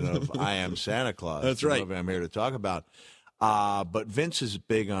self-promotion of I Am Santa Claus. That's right. I'm here to talk about. But Vince is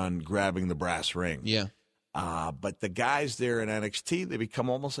big on grabbing the brass ring. Yeah. But the guys there in NXT, they become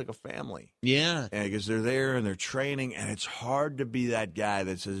almost like a family. Yeah. Because they're there and they're training, and it's hard to be that guy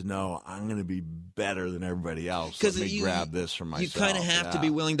that says, no, I'm going to be better than everybody else. Let me grab this for myself. You kind of have to be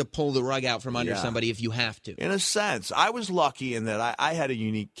willing to pull the rug out from under somebody if you have to. In a sense. I was lucky in that I had a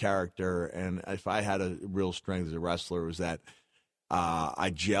unique character, and if I had a real strength as a wrestler, it was that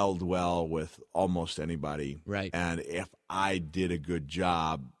I gelled well with almost anybody. Right. And if I did a good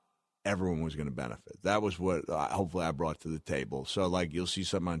job, everyone was going to benefit. That was what hopefully I brought to the table. So, like, you'll see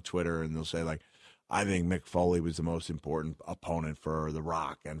something on Twitter, and they'll say, like, I think Mick Foley was the most important opponent for The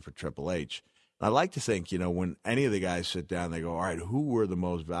Rock and for Triple H. And I like to think, when any of the guys sit down, they go, all right, who were the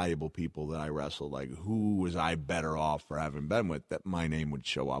most valuable people that I wrestled? Like, who was I better off for having been with? That my name would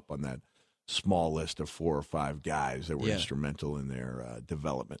show up on that small list of 4 or 5 guys that were instrumental in their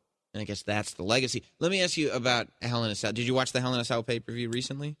development. And I guess that's the legacy. Let me ask you about Hell in a Cell. Did you watch the Hell in a Cell pay-per-view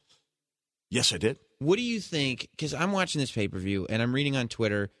recently? Yes, I did. What do you think? Because I'm watching this pay-per-view, and I'm reading on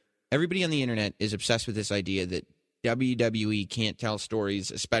Twitter, everybody on the internet is obsessed with this idea that WWE can't tell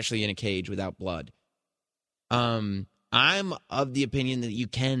stories, especially in a cage, without blood. I'm of the opinion that you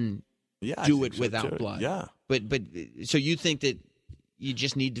can do it without blood. Yeah. But so you think that you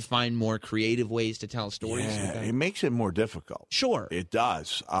just need to find more creative ways to tell stories? Yeah, it makes it more difficult. Sure. It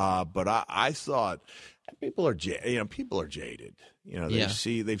does. But I thought people are jaded.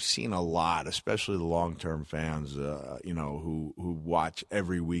 They've seen a lot, especially the long-term fans, who watch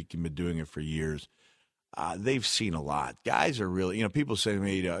every week and been doing it for years. They've seen a lot. Guys are really, people say to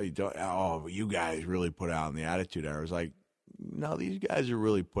me, you guys really put out in the Attitude Era. I was like, no, these guys are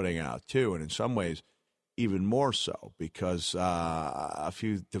really putting out too. And in some ways, even more so, because a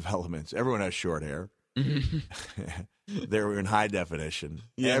few developments. Everyone has short hair. They're in high definition.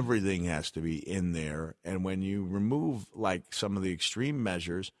 Yeah. Everything has to be in there. And when you remove like some of the extreme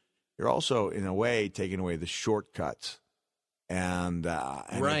measures, you're also, in a way, taking away the shortcuts. And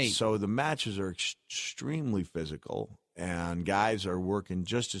right. So the matches are extremely physical, and guys are working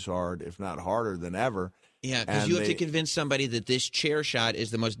just as hard, if not harder than ever. Yeah, because you have to convince somebody that this chair shot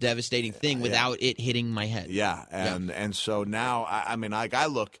is the most devastating thing without it hitting my head. Yeah, and so now, I mean, like I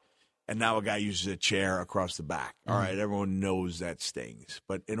look, and now a guy uses a chair across the back. All right, everyone knows that stings.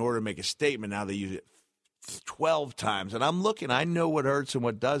 But in order to make a statement, now they use it 12 times. And I'm looking, I know what hurts and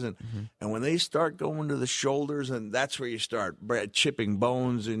what doesn't. And when they start going to the shoulders, and that's where you start chipping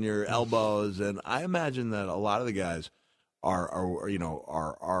bones in your elbows. And I imagine that a lot of the guys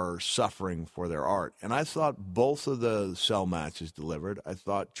are suffering for their art. And I thought both of the cell matches delivered. I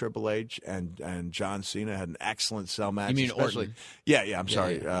thought Triple H and John Cena had an excellent cell match. You mean Orton? Yeah, I'm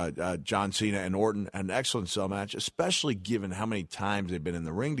sorry. John Cena and Orton had an excellent cell match, especially given how many times they've been in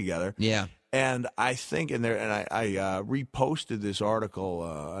the ring together. Yeah. And I think I reposted this article,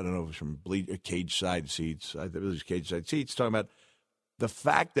 I don't know if it was from Cage Side Seats. I think it was Cage Side Seats, talking about the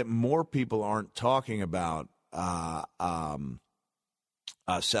fact that more people aren't talking about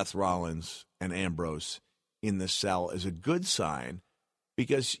Seth Rollins and Ambrose in the cell is a good sign,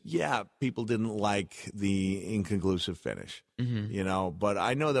 because, people didn't like the inconclusive finish, but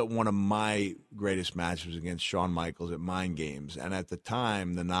I know that one of my greatest matches was against Shawn Michaels at Mind Games, and at the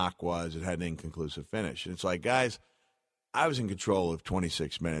time, the knock was it had an inconclusive finish. And it's like, guys, I was in control of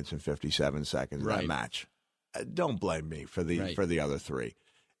 26 minutes and 57 seconds of that match. Don't blame me for the other three.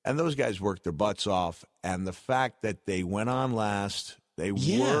 And those guys worked their butts off, and the fact that they went on last, they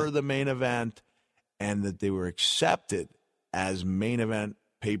were the main event, and that they were accepted as main event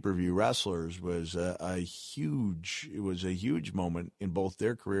pay-per-view wrestlers was a huge moment in both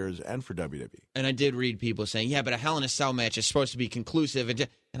their careers and for WWE. And I did read people saying, but a Hell in a Cell match is supposed to be conclusive. And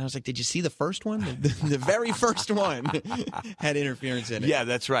I was like, did you see the first one? The very first one had interference in it. Yeah,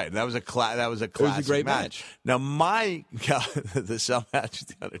 that's right. That was a classic It was a great match. Now, the cell match with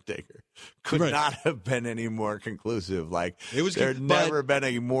The Undertaker could not have been any more conclusive. Like, there'd never been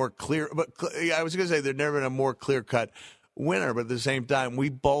a more clear, but I was going to say there'd never been a more clear-cut winner, but at the same time, we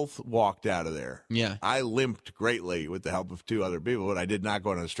both walked out of there. Yeah. I limped greatly with the help of two other people, but I did not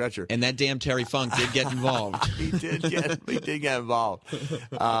go on a stretcher. And that damn Terry Funk did get involved. He did get involved.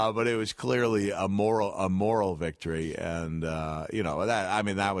 But it was clearly a moral victory. And,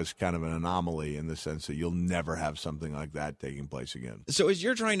 that was kind of an anomaly in the sense that you'll never have something like that taking place again. So as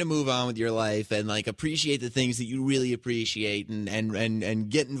you're trying to move on with your life and, like, appreciate the things that you really appreciate and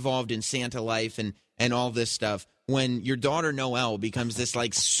get involved in Santa life and all this stuff, when your daughter Noelle becomes this,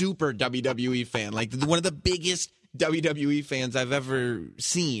 like, super WWE fan, like one of the biggest WWE fans I've ever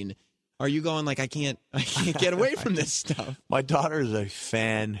seen, are you going like, I can't get away from this stuff? My daughter is a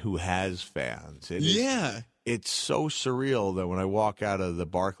fan who has fans. It's so surreal that when I walk out of the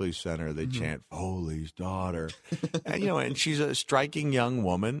Barclays Center, they chant Foley's daughter, and she's a striking young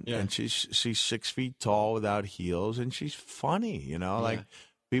woman, and she's 6 feet tall without heels, and she's funny, like.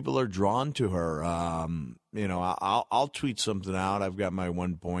 People are drawn to her. I'll tweet something out. I've got my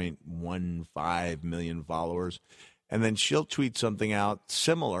 1.15 million followers. And then she'll tweet something out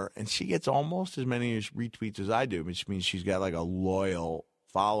similar, and she gets almost as many retweets as I do, which means she's got like a loyal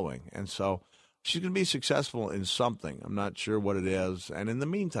following. And so she's going to be successful in something. I'm not sure what it is. And in the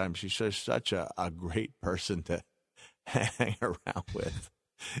meantime, she's just such a great person to hang around with.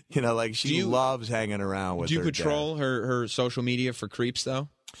 She loves hanging around with her. Do you patrol her social media for creeps, though?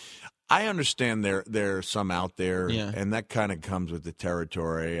 I understand there's some out there, and that kind of comes with the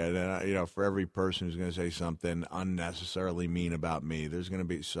territory. And for every person who's going to say something unnecessarily mean about me, there's going to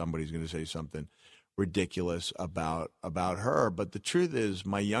be somebody who's going to say something ridiculous about her. But the truth is,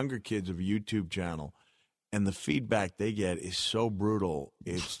 my younger kids have a YouTube channel, and the feedback they get is so brutal.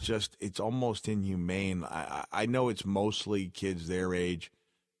 It's almost inhumane. I know it's mostly kids their age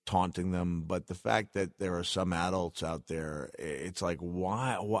taunting them, but the fact that there are some adults out there, it's like,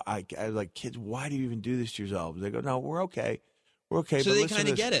 why I was like, kids, why do you even do this to yourselves? They go, no, we're okay. So but they kind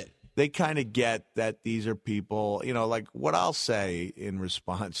of get it. They kind of get that these are people, like what I'll say in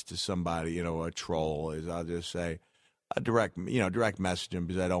response to somebody, a troll, is I'll just say a direct message them,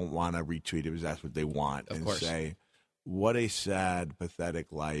 because I don't want to retweet it because that's what they want, of and course. Say, what a sad,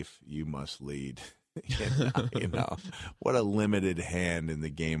 pathetic life you must lead. What a limited hand in the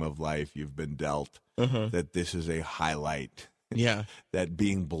game of life you've been dealt, that this is a highlight. Yeah. That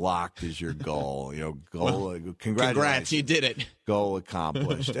being blocked is your goal. Congratulations. Congrats, you did it. Goal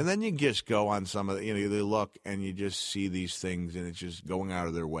accomplished. And then you just go on some of the, they look and you just see these things, and it's just going out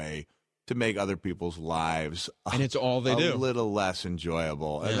of their way to make other people's lives and it's all they do. A little less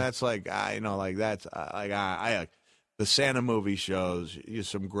enjoyable. And that's like, the Santa movie shows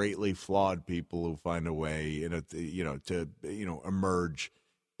some greatly flawed people who find a way, to emerge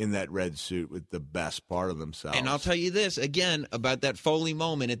in that red suit with the best part of themselves. And I'll tell you this, again, about that Foley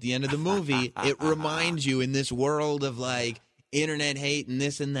moment at the end of the movie. It reminds you, in this world of, like, internet hate and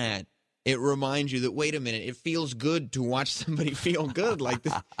this and that, it reminds you that, wait a minute, it feels good to watch somebody feel good. Like,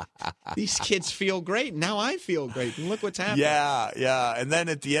 these kids feel great. Now I feel great. And look what's happening. Yeah. And then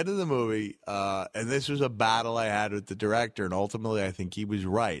at the end of the movie, and this was a battle I had with the director, and ultimately I think he was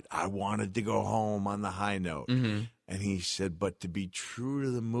right. I wanted to go home on the high note. Mm-hmm. And he said, but to be true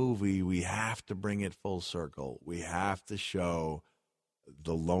to the movie, we have to bring it full circle. We have to show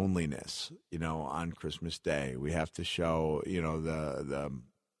the loneliness, on Christmas Day. We have to show, the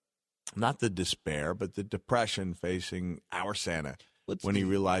not the despair, but the depression facing our Santa when he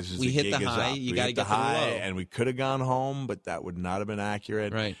realizes we the hit gig the is high, up. you got to get the low. And we could have gone home, but that would not have been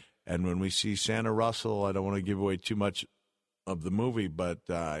accurate. Right. And when we see Santa Russell, I don't want to give away too much of the movie, but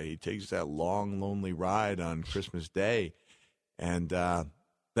he takes that long, lonely ride on Christmas Day. And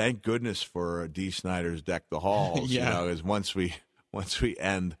thank goodness for Dee Snider's Deck the Halls. Yeah. Because once we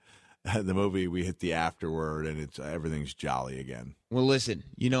end the movie, we hit the afterword, and it's everything's jolly again. Well, listen,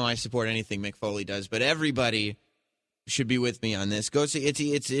 I support anything Mick Foley does, but everybody should be with me on this. Go see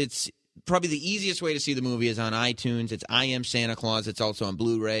it's probably the easiest way to see the movie is on iTunes. It's I Am Santa Claus. It's also on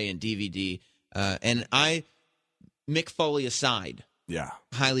Blu-ray and DVD. Mick Foley aside. Yeah.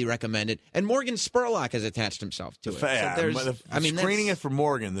 Highly recommend it. And Morgan Spurlock has attached himself to it. Screening it for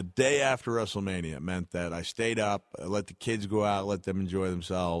Morgan the day after WrestleMania meant that I stayed up, let the kids go out, let them enjoy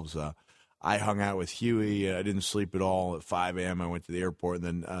themselves. I hung out with Huey. I didn't sleep at all. At 5 a.m., I went to the airport,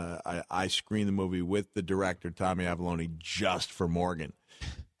 and then I screened the movie with the director, Tommy Avalone, just for Morgan.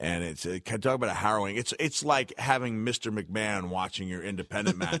 And talk about a harrowing. It's like having Mr. McMahon watching your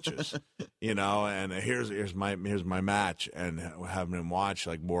independent matches, And here's my match, and having him watch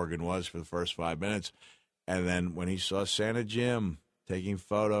like Morgan was for the first 5 minutes, and then when he saw Santa Jim taking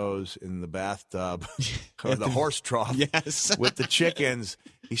photos in the bathtub or the horse trough with the chickens,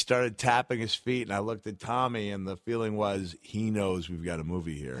 he started tapping his feet, and I looked at Tommy, and the feeling was he knows we've got a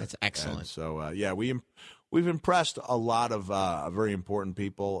movie here. That's excellent. And so We've impressed a lot of very important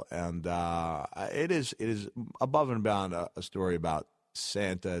people, and it is above and beyond a story about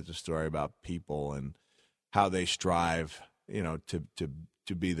Santa. It's a story about people and how they strive,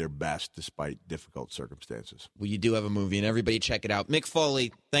 to be their best despite difficult circumstances. Well, you do have a movie, and everybody check it out. Mick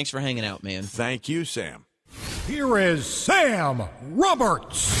Foley, thanks for hanging out, man. Thank you, Sam. Here is Sam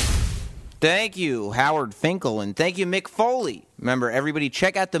Roberts. Thank you, Howard Finkel, and thank you, Mick Foley. Remember, everybody,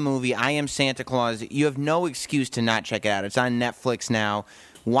 check out the movie, I Am Santa Claus. You have no excuse to not check it out. It's on Netflix now.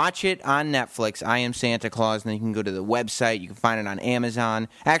 Watch it on Netflix, I Am Santa Claus, and then you can go to the website. You can find it on Amazon.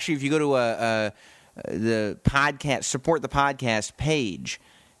 Actually, if you go to the podcast, support the podcast page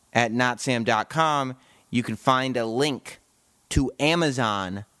at notsam.com, you can find a link to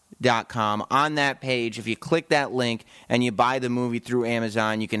Amazon.com. On that page, if you click that link and you buy the movie through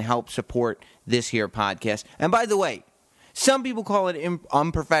Amazon, you can help support this here podcast. And by the way, some people call it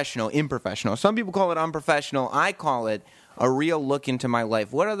improfessional. Some people call it unprofessional. I call it a real look into my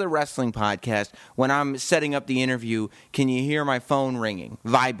life. What other wrestling podcast, when I'm setting up the interview, can you hear my phone ringing,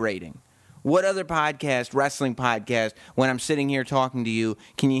 vibrating? What other wrestling podcast, when I'm sitting here talking to you,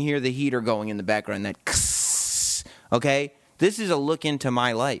 can you hear the heater going in the background, that kss, okay? This is a look into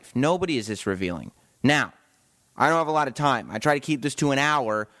my life. Nobody is this revealing. Now, I don't have a lot of time. I try to keep this to an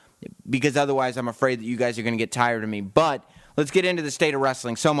hour because otherwise I'm afraid that you guys are going to get tired of me. But let's get into the state of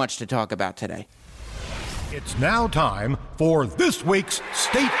wrestling. So much to talk about today. It's now time for this week's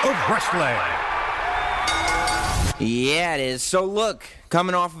State of Wrestling. Yeah, it is. So look,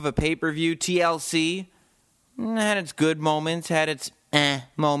 coming off of a pay-per-view, TLC had its good moments, had its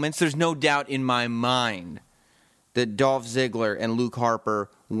moments. There's no doubt in my mind that Dolph Ziggler and Luke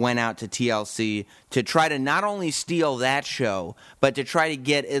Harper went out to TLC to try to not only steal that show, but to try to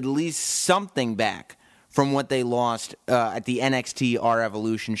get at least something back from what they lost at the NXT R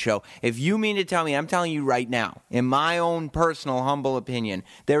Evolution show. If you mean to tell me, I'm telling you right now, in my own personal humble opinion,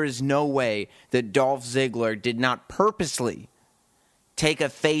 there is no way that Dolph Ziggler did not purposely take a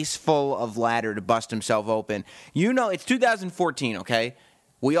face full of ladder to bust himself open. It's 2014, okay?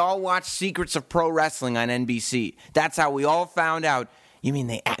 We all watched Secrets of Pro Wrestling on NBC. That's how we all found out. You mean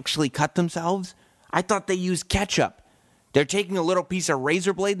they actually cut themselves? I thought they used ketchup. They're taking a little piece of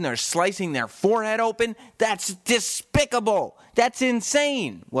razor blade and they're slicing their forehead open? That's despicable. That's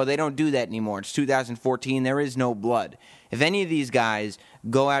insane. Well, they don't do that anymore. It's 2014. There is no blood. If any of these guys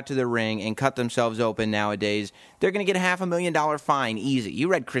go out to the ring and cut themselves open nowadays, they're going to get a $500,000 fine easy. You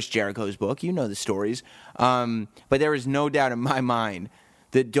read Chris Jericho's book. You know the stories. But there is no doubt in my mind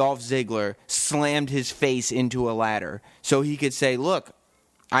that Dolph Ziggler slammed his face into a ladder so he could say, look,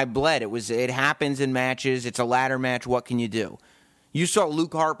 I bled. It happens in matches. It's a ladder match. What can you do? You saw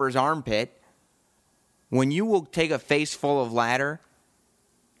Luke Harper's armpit. When you will take a face full of ladder,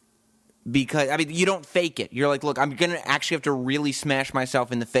 because, I mean, you don't fake it. You're like, look, I'm going to actually have to really smash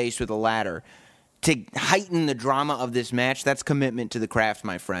myself in the face with a ladder to heighten the drama of this match. That's commitment to the craft,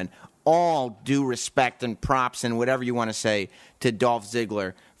 my friend. All due respect and props and whatever you want to say to Dolph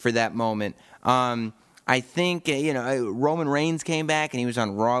Ziggler for that moment. I think, Roman Reigns came back and he was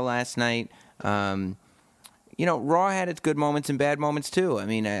on Raw last night. Raw had its good moments and bad moments too. I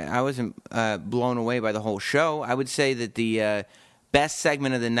mean, I wasn't blown away by the whole show. I would say that the best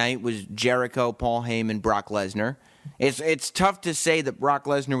segment of the night was Jericho, Paul Heyman, Brock Lesnar. It's tough to say that Brock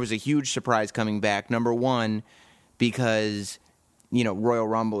Lesnar was a huge surprise coming back. Number one, because Royal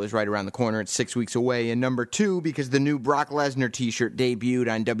Rumble is right around the corner. It's 6 weeks away. And number two, because the new Brock Lesnar t-shirt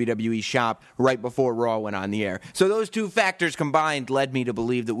debuted on WWE Shop right before Raw went on the air. So those two factors combined led me to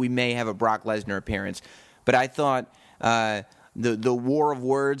believe that we may have a Brock Lesnar appearance. But I thought the war of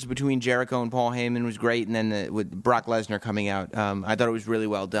words between Jericho and Paul Heyman was great. And then with Brock Lesnar coming out, I thought it was really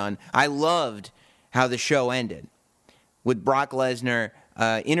well done. I loved how the show ended with Brock Lesnar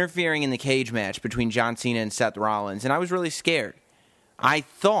interfering in the cage match between John Cena and Seth Rollins. And I was really scared. I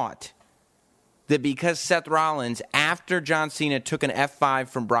thought that because Seth Rollins, after John Cena took an F5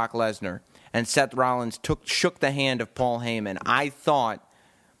 from Brock Lesnar and Seth Rollins shook the hand of Paul Heyman, I thought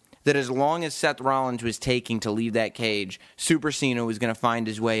that as long as Seth Rollins was taking to leave that cage, Super Cena was going to find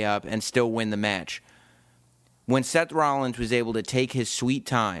his way up and still win the match. When Seth Rollins was able to take his sweet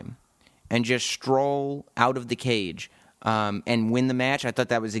time and just stroll out of the cage and win the match, I thought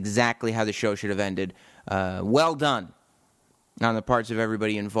that was exactly how the show should have ended. Well done on the parts of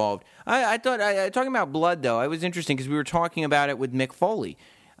everybody involved. I thought, talking about blood, though, it was interesting because we were talking about it with Mick Foley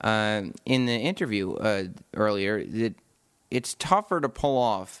in the interview earlier, that it's tougher to pull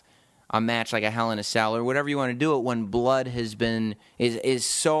off a match like a Hell in a Cell or whatever you want to do it when blood is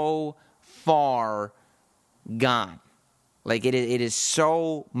so far gone. Like, it is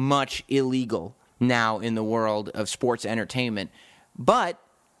so much illegal now in the world of sports entertainment. But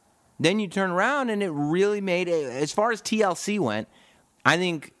then you turn around and it really made it, as far as TLC went, I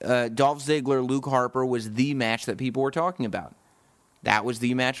think Dolph Ziggler, Luke Harper was the match that people were talking about. That was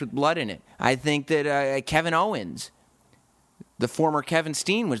the match with blood in it. I think that Kevin Owens, the former Kevin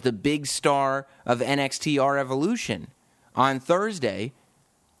Steen, was the big star of NXT R Evolution. On Thursday,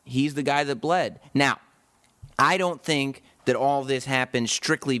 he's the guy that bled. Now, I don't think that all this happened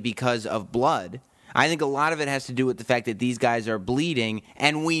strictly because of blood. I think a lot of it has to do with the fact that these guys are bleeding,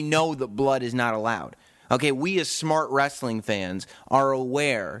 and we know that blood is not allowed. Okay, we as smart wrestling fans are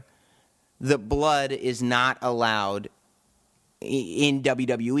aware that blood is not allowed in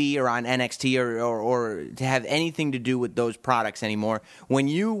WWE or on NXT or to have anything to do with those products anymore. When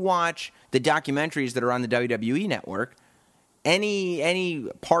you watch the documentaries that are on the WWE network, any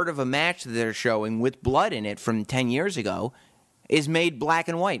part of a match that they're showing with blood in it from 10 years ago is made black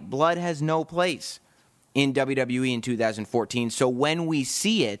and white. Blood has no place in WWE in 2014. So when we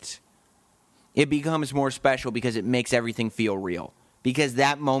see it, it becomes more special because it makes everything feel real. Because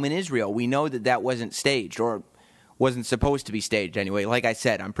that moment is real. We know that wasn't staged, or wasn't supposed to be staged anyway. Like I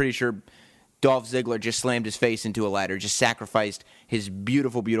said, I'm pretty sure Dolph Ziggler just slammed his face into a ladder, just sacrificed his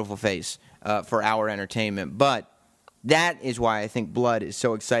beautiful, beautiful face for our entertainment. But that is why I think blood is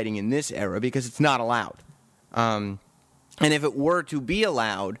so exciting in this era, because it's not allowed. And if it were to be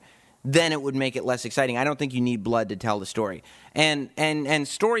allowed, then it would make it less exciting. I don't think you need blood to tell the story. And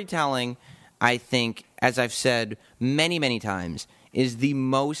storytelling, I think, as I've said many, many times, is the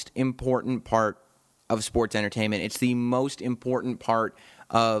most important part of sports entertainment. It's the most important part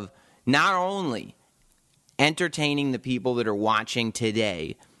of not only entertaining the people that are watching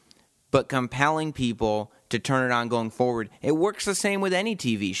today, but compelling people to turn it on going forward. It works the same with any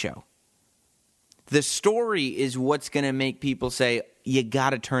TV show. The story is what's going to make people say, you got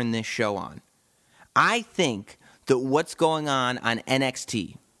to turn this show on. I think that what's going on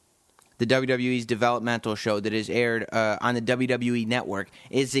NXT, the WWE's developmental show that is aired on the WWE Network,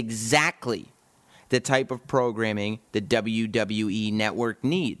 is exactly the type of programming the WWE Network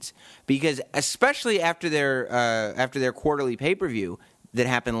needs. Because especially after their quarterly pay-per-view that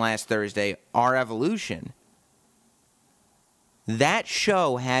happened last Thursday, R Evolution, that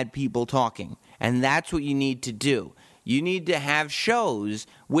show had people talking. And that's what you need to do. You need to have shows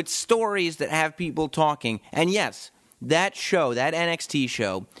with stories that have people talking. And yes, that show, that NXT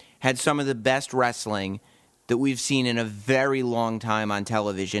show, had some of the best wrestling that we've seen in a very long time on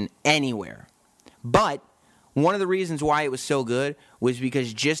television anywhere. But one of the reasons why it was so good was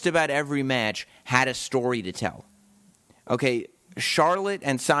because just about every match had a story to tell. Okay, Charlotte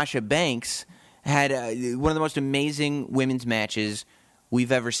and Sasha Banks had one of the most amazing women's matches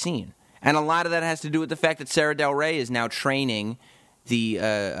we've ever seen. And a lot of that has to do with the fact that Sarah Del Rey is now training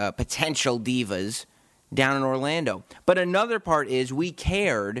the potential divas down in Orlando. But another part is we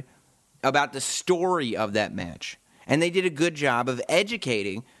cared about the story of that match. And they did a good job of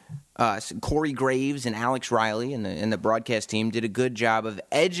educating us. Corey Graves and Alex Riley and the broadcast team did a good job of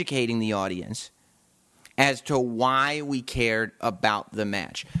educating the audience as to why we cared about the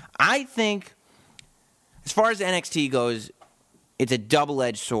match. I think, as far as NXT goes, it's a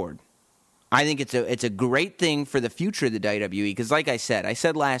double-edged sword. I think it's a great thing for the future of the WWE because, like I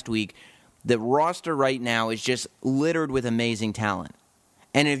said last week, the roster right now is just littered with amazing talent.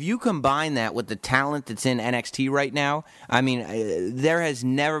 And if you combine that with the talent that's in NXT right now, I mean, there has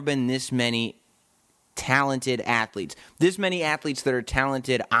never been this many talented athletes. This many athletes that are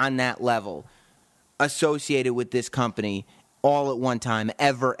talented on that level associated with this company all at one time,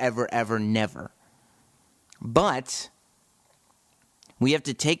 ever, never. But we have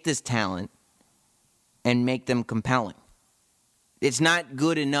to take this talent and make them compelling. It's not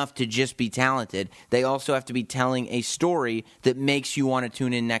good enough to just be talented. They also have to be telling a story that makes you want to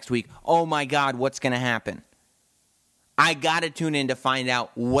tune in next week. Oh my God, what's going to happen? I got to tune in to find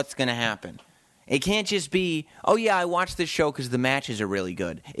out what's going to happen. It can't just be, oh yeah, I watched this show because the matches are really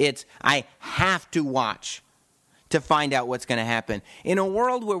good. It's, I have to watch to find out what's going to happen. In a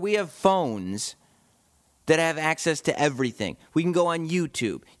world where we have phones that have access to everything, we can go on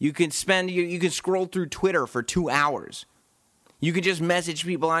YouTube. You can scroll through Twitter for 2 hours. You can just message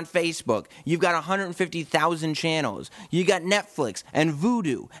people on Facebook. You've got 150,000 channels. You got Netflix and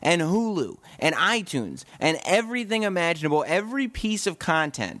Vudu and Hulu and iTunes and everything imaginable. Every piece of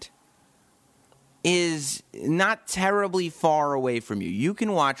content is not terribly far away from you. You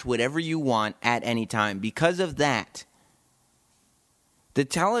can watch whatever you want at any time. Because of that, the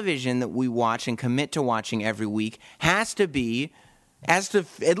television that we watch and commit to watching every week has to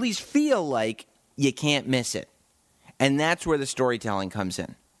at least feel like you can't miss it. And that's where the storytelling comes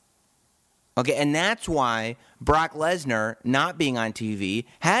in. Okay, and that's why Brock Lesnar not being on TV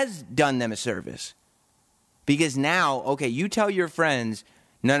has done them a service. Because now, okay, you tell your friends,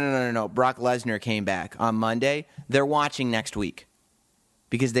 no, Brock Lesnar came back on Monday. They're watching next week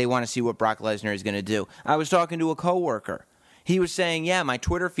because they want to see what Brock Lesnar is going to do. I was talking to a coworker. He was saying, yeah, my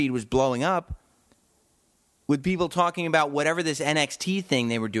Twitter feed was blowing up with people talking about whatever this NXT thing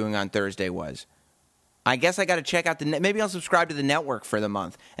they were doing on Thursday was. I guess I got to check out maybe I'll subscribe to the network for the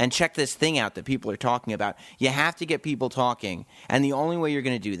month and check this thing out that people are talking about. You have to get people talking, and the only way you're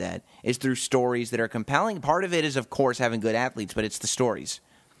going to do that is through stories that are compelling. Part of it is, of course, having good athletes, but it's the stories.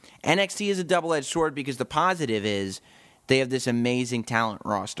 NXT is a double-edged sword because the positive is they have this amazing talent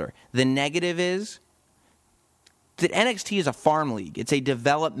roster. The negative is that NXT is a farm league. It's a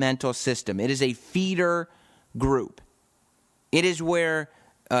developmental system. It is a feeder group. It is where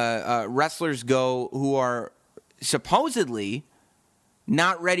wrestlers go who are supposedly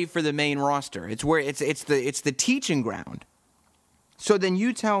not ready for the main roster. It's where it's the teaching ground. So then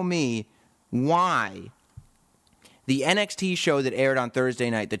you tell me why the NXT show that aired on Thursday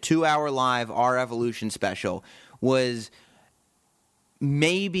night, the 2-hour live Our Evolution special, was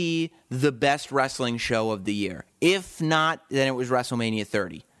maybe the best wrestling show of the year. If not, then it was WrestleMania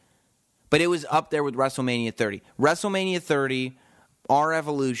 30. But it was up there with WrestleMania 30. WrestleMania 30, Our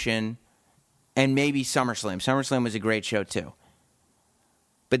Evolution, and maybe SummerSlam. SummerSlam was a great show too.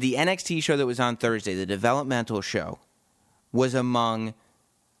 But the NXT show that was on Thursday, the developmental show, was among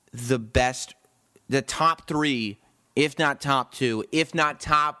the best, the top 3, if not top 2, if not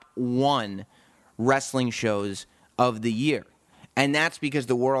top 1 wrestling shows of the year. And that's because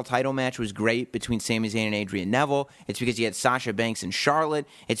the world title match was great between Sami Zayn and Adrian Neville. It's because you had Sasha Banks and Charlotte.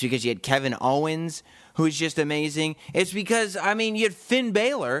 It's because you had Kevin Owens, who's just amazing. It's because, you had Finn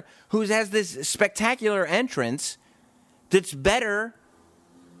Balor, who has this spectacular entrance that's better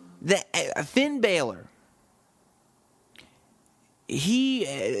than Finn Balor.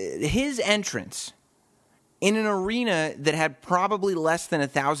 His entrance in an arena that had probably less than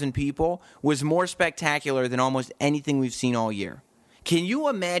 1,000 people was more spectacular than almost anything we've seen all year. Can you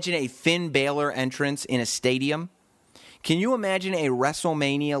imagine a Finn Balor entrance in a stadium? Can you imagine a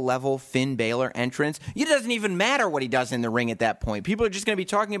WrestleMania-level Finn Balor entrance? It doesn't even matter what he does in the ring at that point. People are just going to be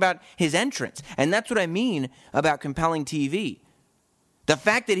talking about his entrance. And that's what I mean about compelling TV. The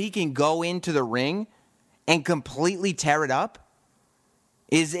fact that he can go into the ring and completely tear it up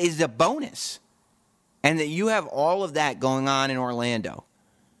is a bonus. And that you have all of that going on in Orlando.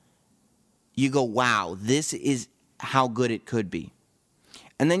 You go, wow, this is how good it could be.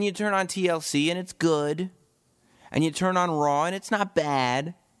 And then you turn on TLC and it's good. And you turn on Raw and it's not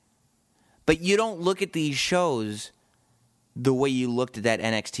bad. But you don't look at these shows the way you looked at that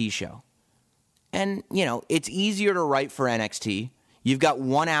NXT show. And, you know, it's easier to write for NXT. You've got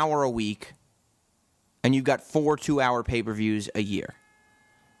 1 hour a week. And you've got 4 2-hour pay-per-views a year.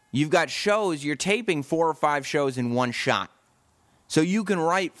 You've got shows, you're taping 4 or 5 shows in one shot. So you can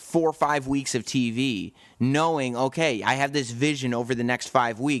write 4 or 5 weeks of TV knowing, okay, I have this vision over the next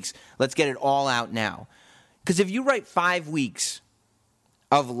 5 weeks. Let's get it all out now. Because if you write 5 weeks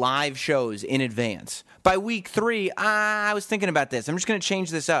of live shows in advance, by week 3, I was thinking about this. I'm just going to change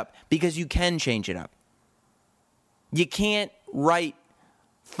this up because you can change it up. You can't write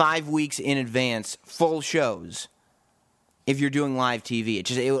 5 weeks in advance full shows if you're doing live TV.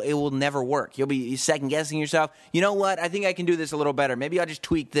 It will never work. You'll be second-guessing yourself. You know what? I think I can do this a little better. Maybe I'll just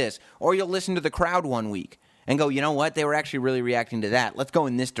tweak this. Or you'll listen to the crowd one week and go, you know what? They were actually really reacting to that. Let's go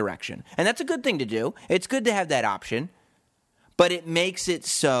in this direction. And that's a good thing to do. It's good to have that option. But it makes it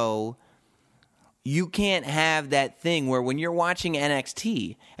so you can't have that thing where when you're watching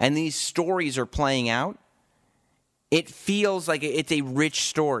NXT and these stories are playing out, it feels like it's a rich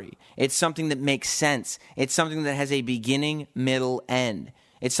story. It's something that makes sense. It's something that has a beginning, middle, end.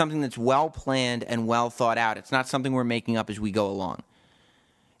 It's something that's well planned and well thought out. It's not something we're making up as we go along.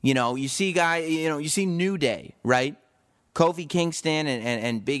 You know, you see New Day, right? Kofi Kingston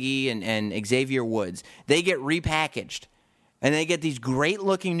and Big E and Xavier Woods. They get repackaged. And they get these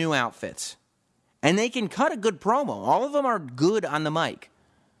great-looking new outfits. And they can cut a good promo. All of them are good on the mic.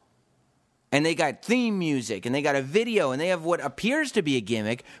 And they got theme music, and they got a video, and they have what appears to be a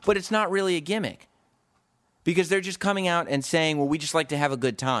gimmick, but it's not really a gimmick. Because they're just coming out and saying, well, we just like to have a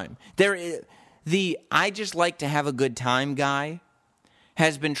good time. The I just like to have a good time guy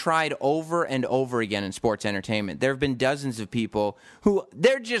has been tried over and over again in sports entertainment. There have been dozens of people who,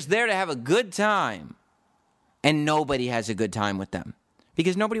 they're just there to have a good time. And nobody has a good time with them.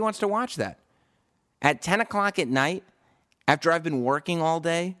 Because nobody wants to watch that. At 10 o'clock at night, after I've been working all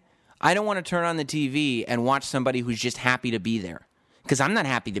day, I don't want to turn on the TV and watch somebody who's just happy to be there. Because I'm not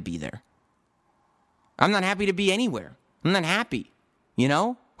happy to be there. I'm not happy to be anywhere. I'm not happy. You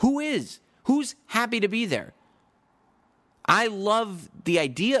know? Who is? Who's happy to be there? I love the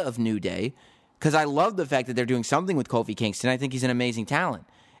idea of New Day because I love the fact that they're doing something with Kofi Kingston. I think he's an amazing talent.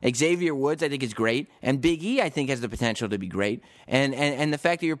 Xavier Woods, I think, is great. And Big E, I think, has the potential to be great. And the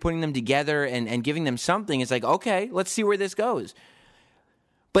fact that you're putting them together and giving them something is like, okay, let's see where this goes.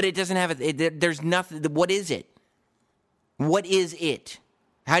 But it doesn't have there's nothing. What is it? What is it?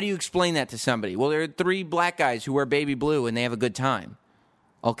 How do you explain that to somebody? Well, there are 3 black guys who wear baby blue and they have a good time.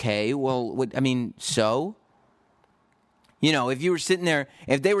 Okay, well, so? You know, if you were sitting there,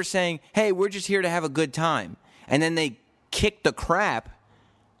 if they were saying, hey, we're just here to have a good time, and then they kicked the crap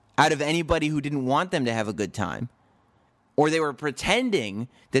out of anybody who didn't want them to have a good time, or they were pretending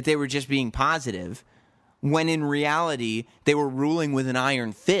that they were just being positive, when in reality they were ruling with an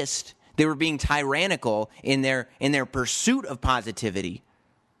iron fist. They were being tyrannical in their pursuit of positivity.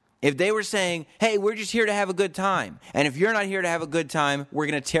 If they were saying, hey, we're just here to have a good time, and if you're not here to have a good time, we're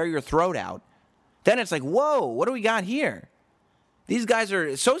going to tear your throat out, then it's like, whoa, what do we got here? These guys are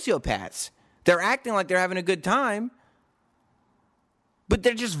sociopaths. They're acting like they're having a good time, but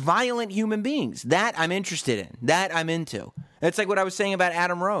they're just violent human beings. That I'm interested in. That I'm into. That's like what I was saying about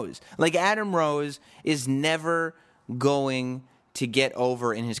Adam Rose. Like, Adam Rose is never going to get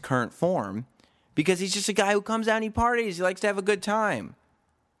over in his current form because he's just a guy who comes out and he parties. He likes to have a good time.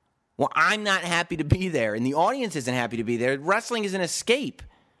 Well, I'm not happy to be there, and the audience isn't happy to be there. Wrestling is an escape.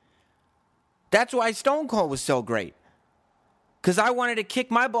 That's why Stone Cold was so great. Because I wanted to kick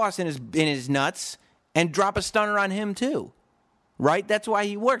my boss in his nuts and drop a stunner on him too. Right? That's why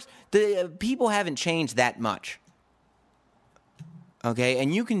he works. The people haven't changed that much. Okay?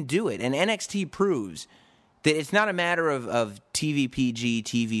 And you can do it. And NXT proves that it's not a matter of TV PG,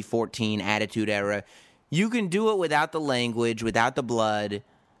 TV 14, Attitude Era. You can do it without the language, without the blood,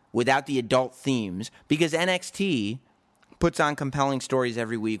 without the adult themes. Because NXT puts on compelling stories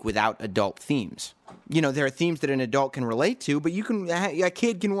every week without adult themes. You know, there are themes that an adult can relate to, but a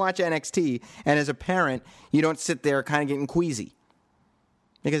kid can watch NXT, and as a parent, you don't sit there kind of getting queasy.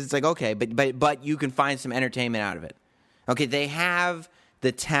 Because it's like, okay, but you can find some entertainment out of it. Okay, they have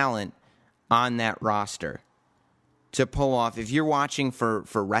the talent on that roster to pull off. If you're watching for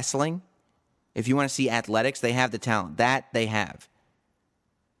wrestling, if you want to see athletics, they have the talent. That they have.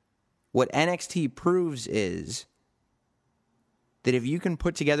 What NXT proves is that if you can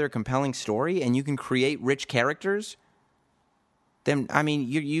put together a compelling story and you can create rich characters, then, I mean,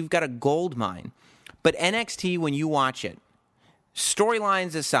 you've got a gold mine. But NXT, when you watch it,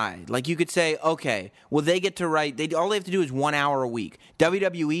 storylines aside, like you could say, okay, well, they get to write, all they have to do is 1 hour a week.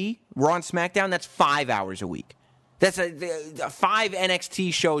 WWE, Raw and SmackDown, that's 5 hours a week. That's 5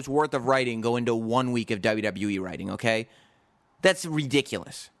 NXT shows worth of writing go into 1 week of WWE writing, okay? That's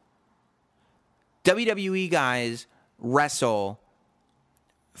ridiculous. WWE guys wrestle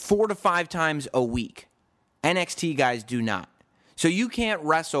 4 to 5 times a week. NXT guys do not. So you can't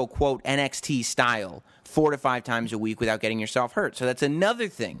wrestle, quote, NXT style 4 to 5 times a week without getting yourself hurt. So that's another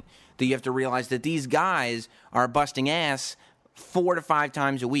thing that you have to realize, that these guys are busting ass 4 to 5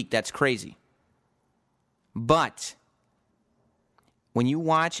 times a week. That's crazy. But when you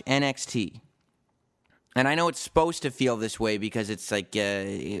watch NXT, and I know it's supposed to feel this way because it's like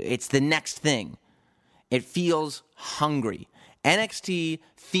it's the next thing. It feels hungry. NXT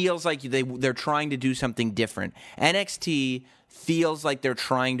feels like they're trying to do something different. NXT feels like they're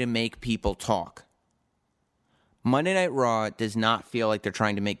trying to make people talk. Monday Night Raw does not feel like they're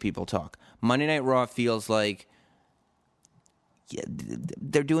trying to make people talk. Monday Night Raw feels like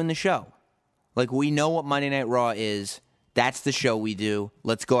they're doing the show. Like, we know what Monday Night Raw is. That's the show we do.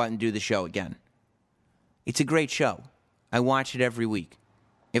 Let's go out and do the show again. It's a great show. I watch it every week.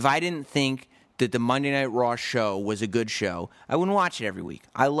 If I didn't think that the Monday Night Raw show was a good show, I wouldn't watch it every week.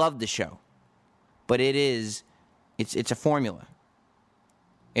 I love the show. But it's a formula.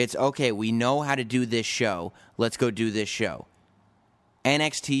 It's, okay, we know how to do this show. Let's go do this show.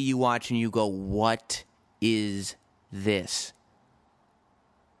 NXT, you watch and you go, what is this?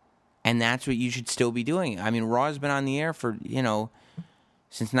 And that's what you should still be doing. I mean, Raw's been on the air for,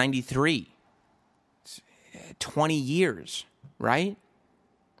 since 93. It's 20 years, right?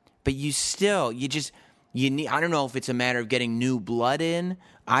 But you need, I don't know if it's a matter of getting new blood in.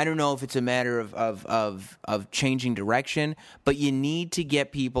 I don't know if it's a matter of changing direction. But you need to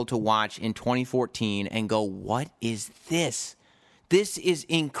get people to watch in 2014 and go, what is this? This is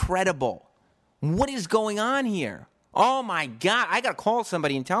incredible. What is going on here? Oh, my God. I got to call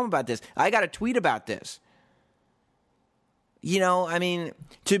somebody and tell them about this. I got to tweet about this. I mean,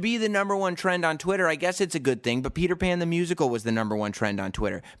 to be the number one trend on Twitter, I guess it's a good thing, but Peter Pan the Musical was the number one trend on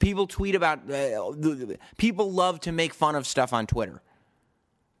Twitter. People tweet about, people love to make fun of stuff on Twitter.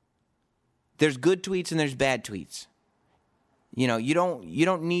 There's good tweets and there's bad tweets. You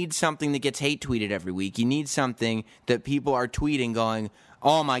don't need something that gets hate tweeted every week. You need something that people are tweeting going,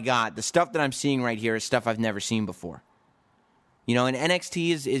 oh my God, the stuff that I'm seeing right here is stuff I've never seen before. And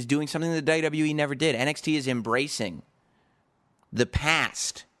NXT is doing something that WWE never did. NXT is embracing the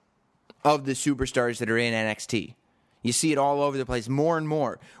past of the superstars that are in NXT. You see it all over the place, more and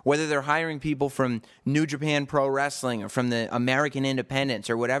more. Whether they're hiring people from New Japan Pro Wrestling or from the American Independents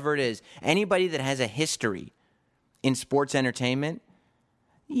or whatever it is, anybody that has a history in sports entertainment,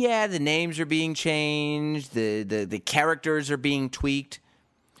 yeah, the names are being changed, the characters are being tweaked,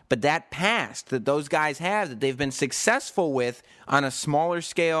 but that past that those guys have, that they've been successful with on a smaller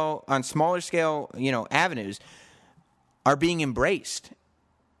scale, avenues, are being embraced,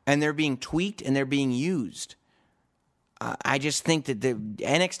 and they're being tweaked, and they're being used. I just think that the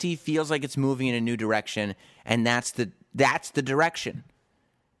NXT feels like it's moving in a new direction, and that's the direction.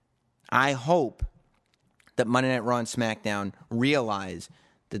 I hope that Monday Night Raw and SmackDown realize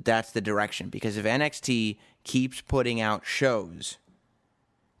that that's the direction, because if NXT keeps putting out shows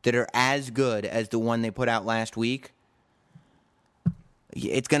that are as good as the one they put out last week,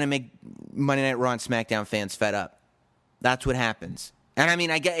 it's going to make Monday Night Raw and SmackDown fans fed up. That's what happens. And I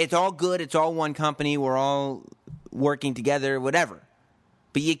mean, I get it's all good. It's all one company. We're all working together, whatever.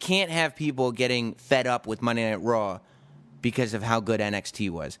 But you can't have people getting fed up with Monday Night Raw because of how good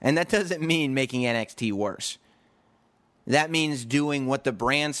NXT was. And that doesn't mean making NXT worse. That means doing what the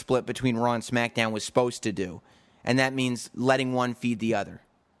brand split between Raw and SmackDown was supposed to do. And that means letting one feed the other.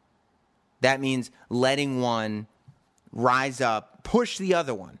 That means letting one rise up, push the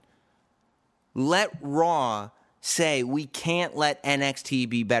other one. Let Raw say, we can't let NXT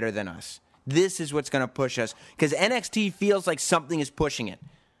be better than us. This is what's going to push us. Because NXT feels like something is pushing it.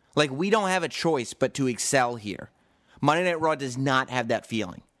 Like we don't have a choice but to excel here. Monday Night Raw does not have that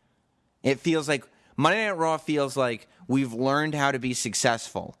feeling. It feels like, Monday Night Raw feels like we've learned how to be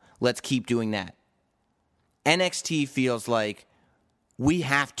successful. Let's keep doing that. NXT feels like we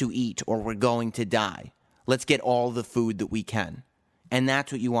have to eat or we're going to die. Let's get all the food that we can. And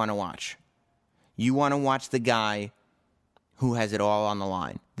that's what you want to watch. You want to watch the guy who has it all on the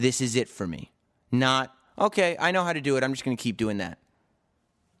line. This is it for me. Not, okay, I know how to do it. I'm just going to keep doing that.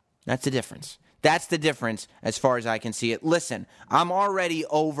 That's the difference. That's the difference as far as I can see it. Listen, I'm already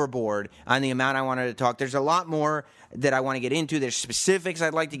overboard on the amount I wanted to talk. There's a lot more that I want to get into. There's specifics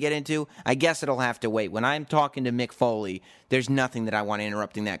I'd like to get into. I guess it'll have to wait. When I'm talking to Mick Foley, there's nothing that I want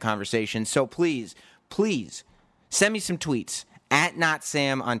interrupting that conversation. So please, send me some tweets at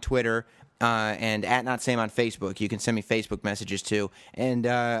NotSam on Twitter and at NotSam on Facebook. You can send me Facebook messages too, and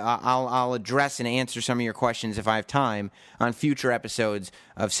I'll address and answer some of your questions if I have time on future episodes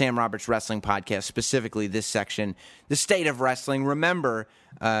of Sam Roberts Wrestling Podcast, specifically this section, the state of wrestling. Remember,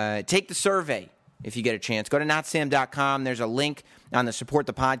 take the survey if you get a chance. Go to notsam.com. There's a link on the Support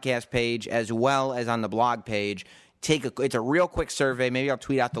the Podcast page as well as on the blog page. It's a real quick survey. Maybe I'll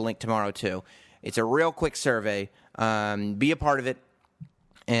tweet out the link tomorrow too. It's a real quick survey. Be a part of it.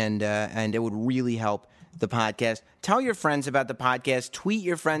 And it would really help the podcast. Tell your friends about the podcast. Tweet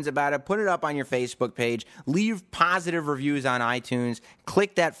your friends about it. Put it up on your Facebook page. Leave positive reviews on iTunes.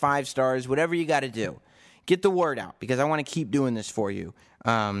 Click that 5 stars, whatever you got to do. Get the word out because I want to keep doing this for you.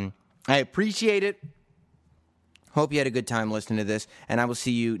 I appreciate it. Hope you had a good time listening to this. And I will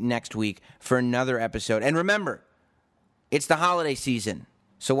see you next week for another episode. And remember, it's the holiday season.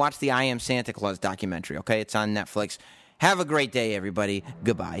 So watch the I Am Santa Claus documentary, okay? It's on Netflix. Have a great day, everybody.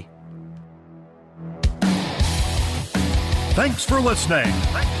 Goodbye. Thanks for listening.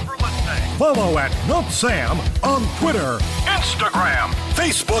 Follow at NotSam on Twitter, Instagram,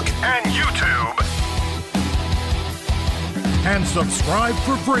 Facebook, and YouTube. And subscribe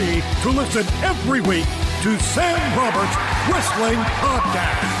for free to listen every week to Sam Roberts Wrestling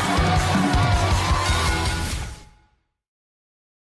Podcast.